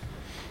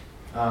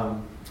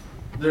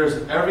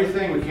 There's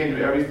everything. We can't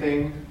do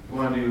everything. We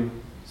want to do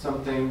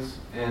some things.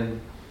 And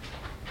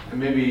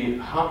maybe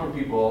how can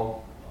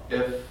people,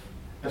 if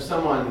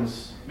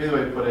someone's, maybe the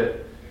way to put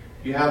it,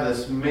 you have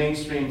this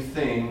mainstream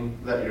thing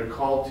that you're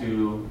called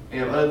to,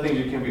 and other things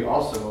you can be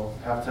also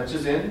have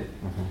touches in.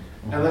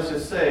 And let's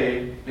just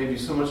say maybe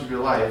so much of your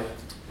life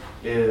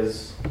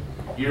is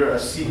you're a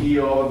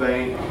CEO of a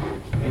bank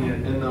and you're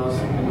in those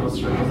circles.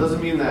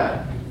 Doesn't mean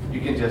that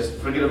you can just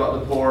forget about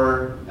the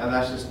poor and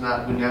that's just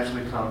not who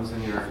naturally comes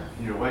in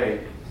your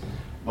way.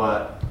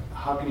 But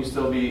how can you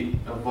still be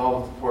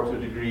involved with the poor to a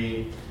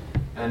degree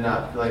and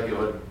not feel like it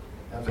would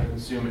have to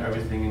consume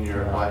everything in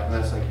your life? And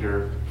that's like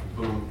your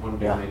one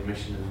big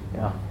mission.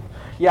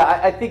 Yeah.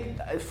 I think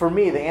for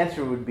me the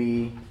answer would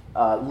be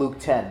Luke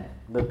 10,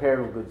 the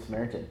parable of the Good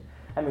Samaritan.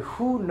 I mean,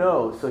 who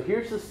knows? So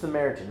here's the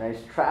Samaritan, right?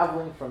 He's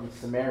traveling from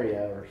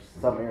Samaria or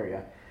some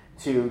area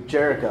to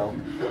Jericho,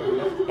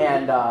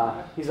 and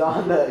he's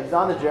on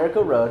the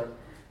Jericho road.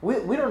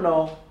 We don't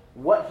know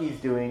what he's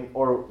doing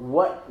or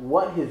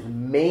what his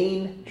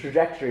main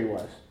trajectory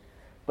was,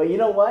 but you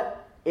know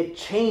what? It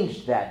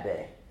changed that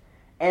day,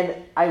 and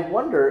I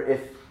wonder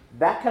if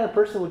that kind of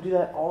person would do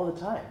that all the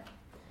time.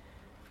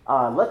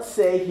 Let's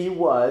say he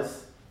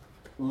was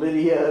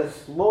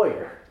Lydia's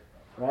lawyer,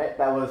 right?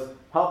 That was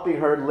helping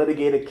her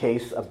litigate a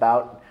case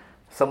about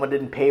someone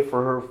didn't pay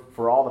for her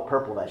for all the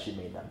purple that she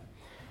made them.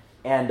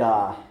 And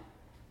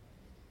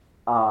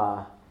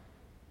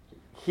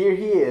here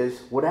he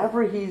is,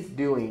 whatever he's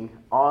doing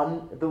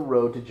on the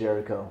road to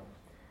Jericho,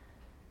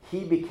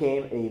 he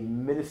became a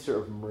minister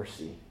of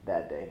mercy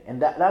that day.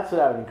 And that's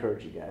what I would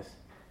encourage you guys.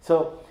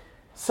 So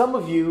some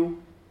of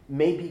you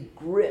may be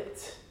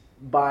gripped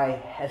by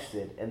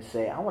Hesed and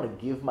say, I want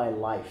to give my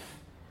life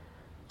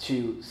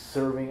to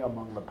serving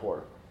among the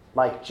poor.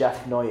 Like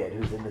Jeff Noyed,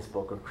 who's in this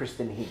book, or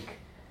Kristen Hink,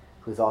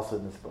 who's also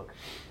in this book.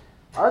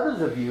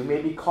 Others of you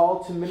may be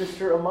called to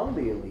minister among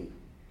the elite.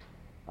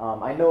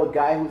 I know a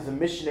guy who's a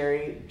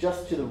missionary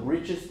just to the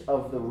richest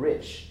of the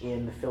rich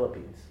in the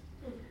Philippines.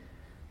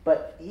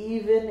 But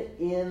even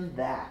in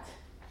that,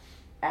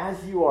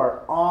 as you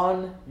are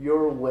on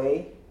your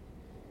way,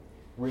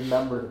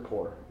 remember the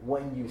poor.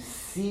 When you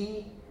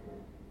see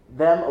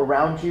them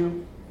around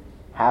you,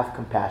 have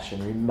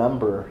compassion.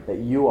 Remember that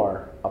you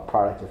are a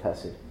product of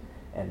Hesed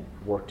and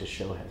work to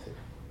show Hesed.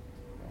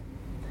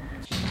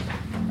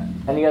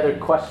 Any other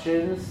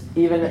questions,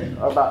 even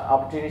about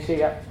opportunities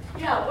here?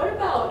 Yeah, what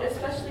about,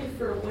 especially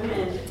for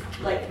women,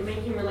 like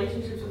making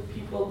relationships with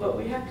people, but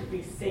we have to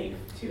be safe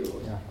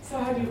too. Yeah. So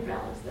how do you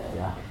balance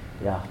that?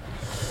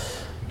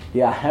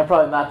 Yeah, I'm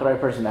probably not the right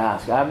person to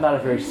ask. I'm not a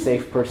very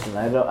safe person.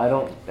 I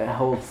don't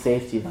hold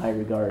safety in high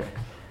regard.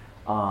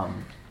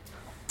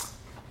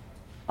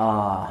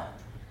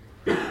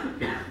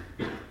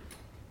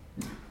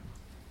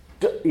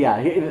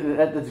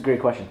 That's a great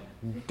question.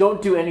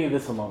 Don't do any of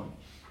this alone.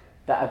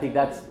 I think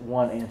that's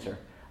one answer.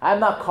 I'm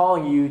not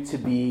calling you to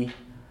be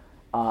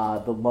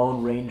the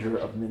Lone Ranger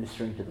of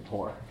ministering to the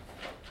poor.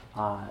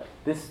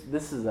 This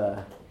is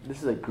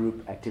a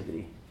group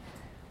activity.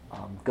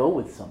 Go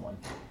with someone.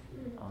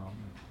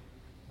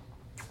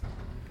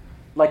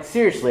 Like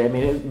seriously, I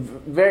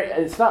mean,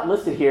 it's not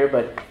listed here,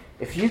 but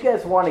if you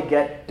guys want to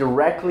get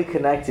directly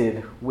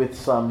connected with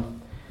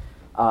some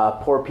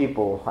poor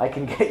people, I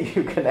can get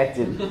you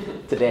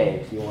connected today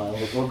if you want.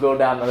 We'll go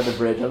down under the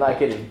bridge. I'm not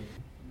kidding.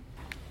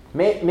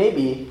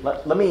 Maybe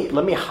let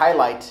me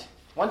highlight.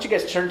 Why don't you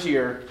guys turn to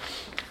your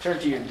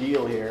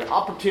deal here?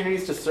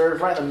 Opportunities to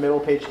serve, right in the middle,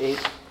 page 8.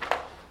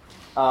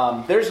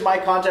 There's my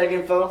contact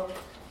info.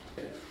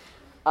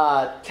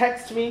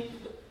 Text me.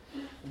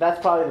 That's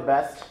probably the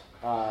best.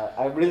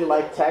 I really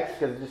like text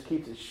because it just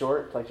keeps it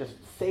short. Like just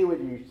say what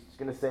you're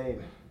gonna say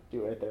and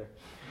do it right there.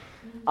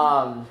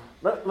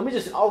 Let me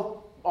just.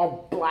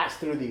 I'll blast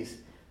through these.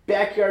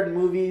 Backyard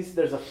movies.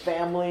 There's a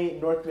family,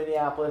 North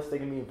Minneapolis. They're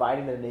going to be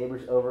inviting their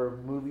neighbors over.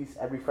 Movies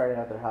every Friday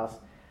night at their house.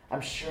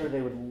 I'm sure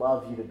they would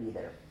love you to be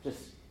there. Just,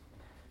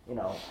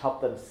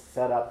 help them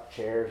set up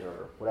chairs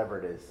or whatever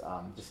it is.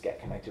 Just get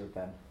connected with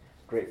them.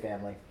 Great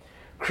family.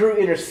 Crew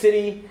Inner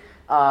City.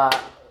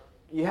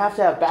 You have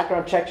to have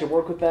background checks to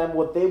work with them.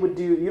 What they would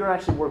do, you don't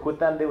actually work with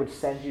them. They would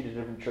send you to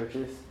different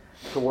churches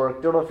to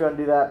work. Don't know if you want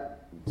to do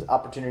that. It's an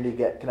opportunity to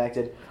get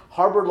connected.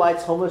 Harbor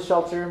Lights Homeless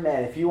Shelter.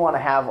 Man, if you want to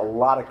have a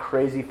lot of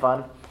crazy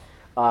fun,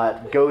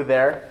 go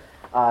there.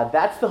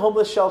 That's the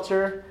homeless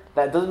shelter.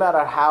 That doesn't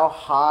matter how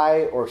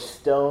high or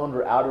stoned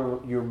or out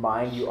of your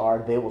mind you are,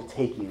 they will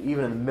take you,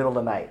 even in the middle of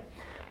the night.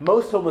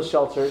 Most homeless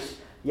shelters,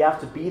 you have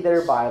to be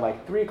there by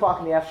like 3 o'clock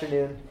in the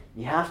afternoon.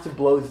 You have to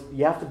blow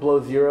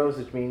zeros,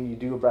 which means you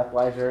do a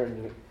breathalyzer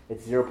and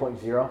it's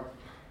 0.0.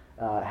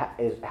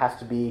 It has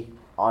to be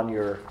on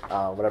your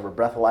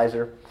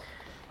breathalyzer.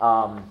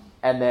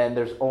 And then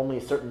there's only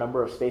a certain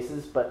number of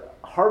spaces, but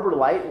Harbor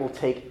Light will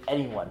take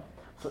anyone.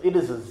 So it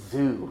is a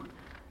zoo.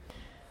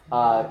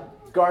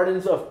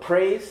 Gardens of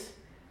Praise.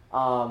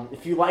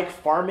 If you like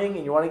farming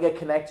and you want to get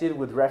connected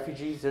with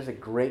refugees, there's a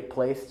great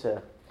place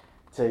to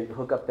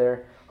hook up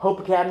there. Hope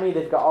Academy,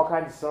 they've got all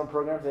kinds of summer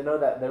programs. I know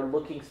that they're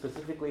looking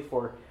specifically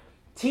for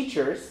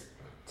teachers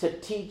to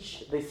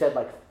teach, they said,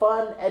 like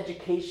fun,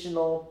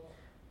 educational,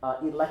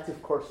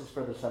 elective courses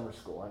for their summer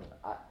school. And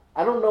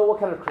I don't know what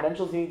kind of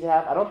credentials you need to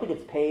have. I don't think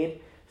it's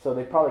paid, so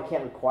they probably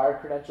can't require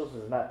credentials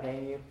because they're not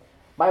paying you.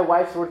 My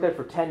wife's worked there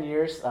for 10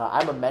 years.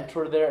 I'm a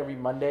mentor there every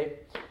Monday.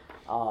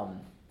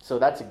 So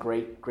that's a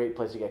great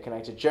place to get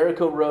connected.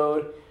 Jericho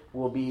Road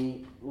will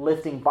be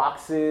lifting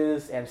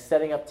boxes and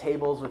setting up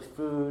tables with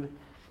food.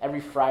 Every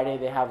Friday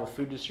they have a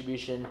food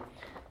distribution.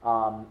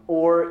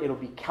 Or it'll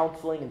be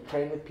counseling and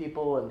praying with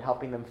people and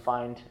helping them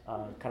find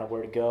kind of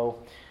where to go.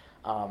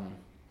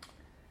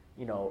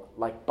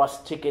 Like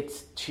bus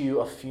tickets to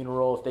a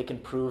funeral. If they can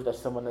prove that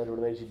someone that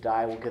related to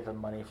die, we'll give them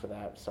money for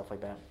that, stuff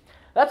like that.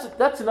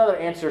 That's another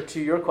answer to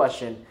your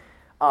question.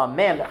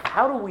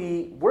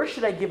 Where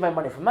should I give my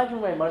money? If I'm not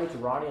giving my money to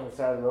Ronnie on the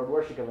side of the road,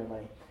 where should I give my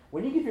money?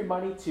 When you give your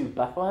money to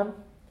Bethlehem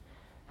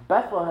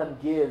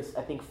gives,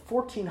 I think,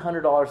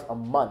 $1,400 a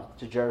month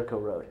to Jericho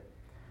Road.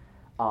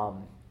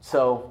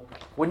 So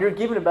when you're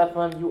giving to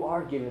Bethlehem, you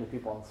are giving to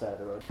people on the side of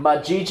the road.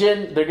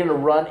 Majijin, they're going to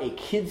run a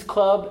kids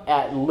club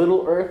at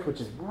Little Earth,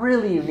 which is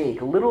really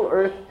unique. Little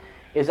Earth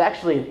is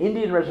actually an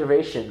Indian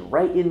reservation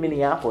right in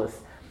Minneapolis,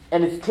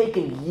 and it's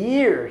taken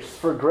years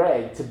for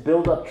Greg to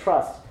build up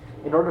trust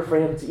in order for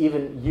him to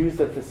even use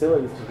their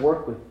facilities to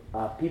work with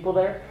people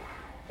there.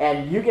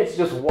 And you get to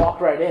just walk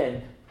right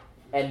in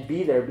and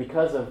be there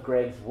because of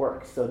Greg's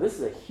work. So this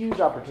is a huge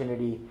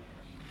opportunity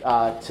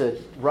to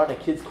run a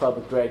kids club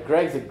with Greg.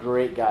 Greg's a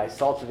great guy,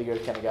 salt of the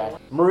earth kind of guy.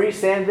 Marie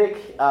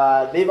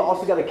Sandvik, they've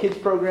also got a kids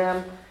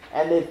program,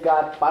 and they've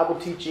got Bible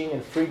teaching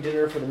and free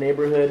dinner for the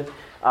neighborhood.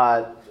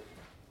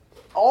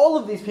 All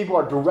of these people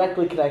are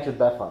directly connected with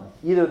Bethlehem.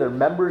 Either they're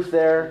members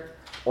there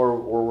or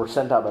were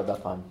sent out by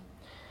Bethlehem.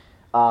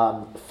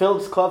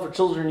 Phillips Club for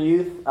Children and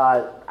Youth.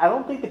 I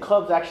don't think the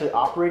club's actually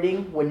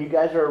operating when you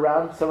guys are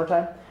around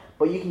summertime,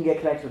 but you can get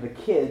connected with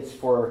the kids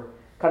for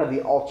kind of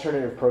the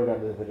alternative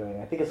program that they're doing.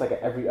 I think it's like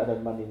every other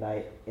Monday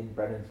night in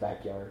Brennan's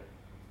backyard,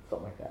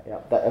 something like that. Yeah,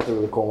 that's a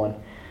really cool one.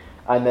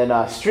 And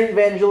then street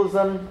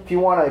evangelism. If you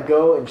want to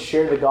go and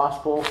share the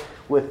gospel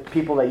with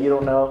people that you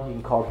don't know, you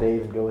can call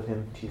Dave and go with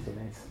him Tuesday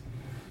nights.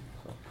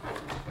 So,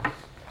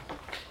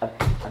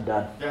 I'm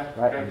done. Yeah.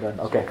 Right, I'm done.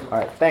 Okay. All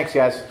right. Thanks,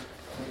 guys.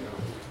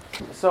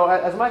 So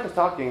as Mike was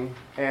talking,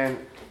 and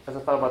as I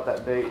thought about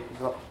that date,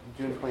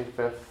 June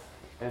 25th,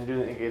 and doing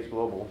the Engage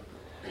Global,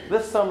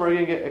 this summer we're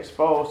going to get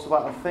exposed to a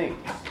lot of things.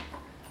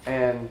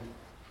 And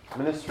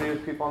ministry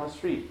with people on the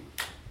street.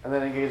 And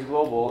then Engage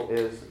Global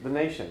is the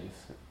nations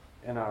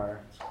in our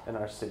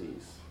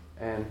cities.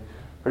 And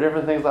for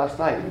different things last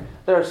night.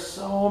 There are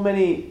so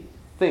many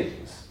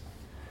things.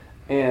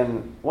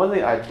 And one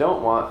thing I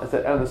don't want is that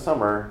at the end of the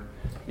summer,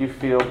 you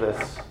feel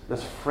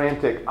this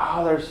frantic,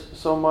 there's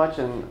so much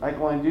and I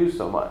can only do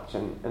so much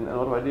and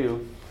what do I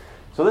do?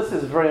 So this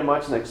is very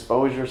much an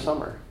exposure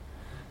summer.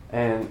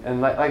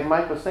 And like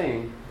Mike was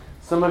saying,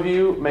 some of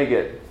you may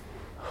get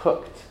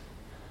hooked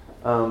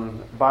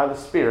by the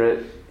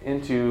Spirit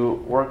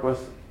into work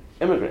with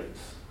immigrants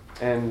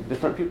and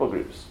different people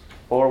groups,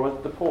 or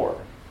with the poor,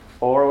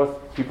 or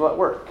with people at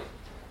work,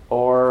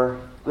 or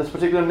this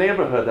particular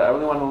neighborhood that I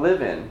really want to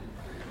live in.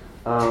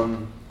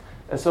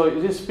 And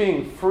so just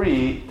being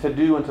free to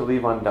do and to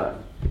leave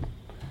undone.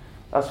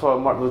 That's what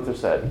Martin Luther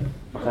said.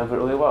 He said it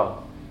really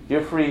well.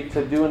 You're free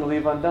to do and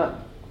leave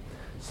undone.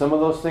 Some of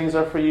those things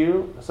are for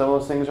you, some of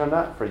those things are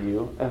not for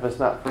you. And if it's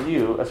not for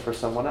you, it's for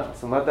someone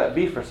else. And let that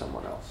be for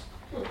someone else.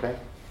 Okay?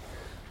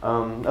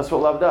 That's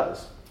what love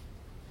does.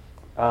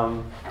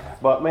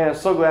 But man, I'm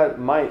so glad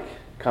Mike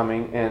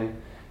coming,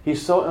 and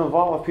he's so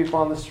involved with people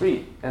on the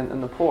street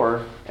and the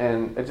poor,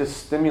 and it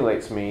just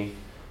stimulates me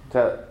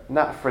to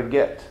not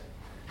forget.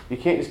 You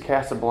can't just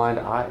cast a blind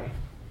eye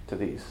to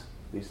these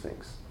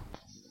things.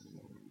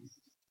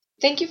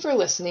 Thank you for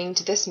listening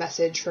to this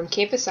message from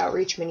Campus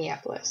Outreach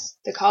Minneapolis,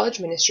 the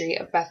college ministry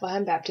of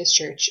Bethlehem Baptist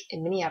Church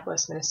in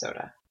Minneapolis,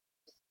 Minnesota.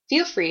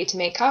 Feel free to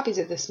make copies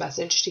of this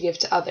message to give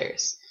to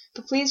others.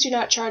 but please do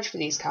not charge for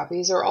these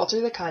copies or alter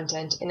the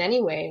content in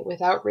any way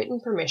without written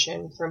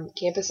permission from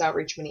Campus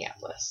Outreach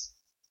Minneapolis.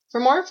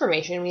 For more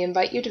information, we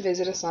invite you to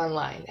visit us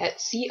online at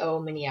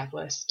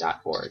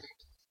cominneapolis.org.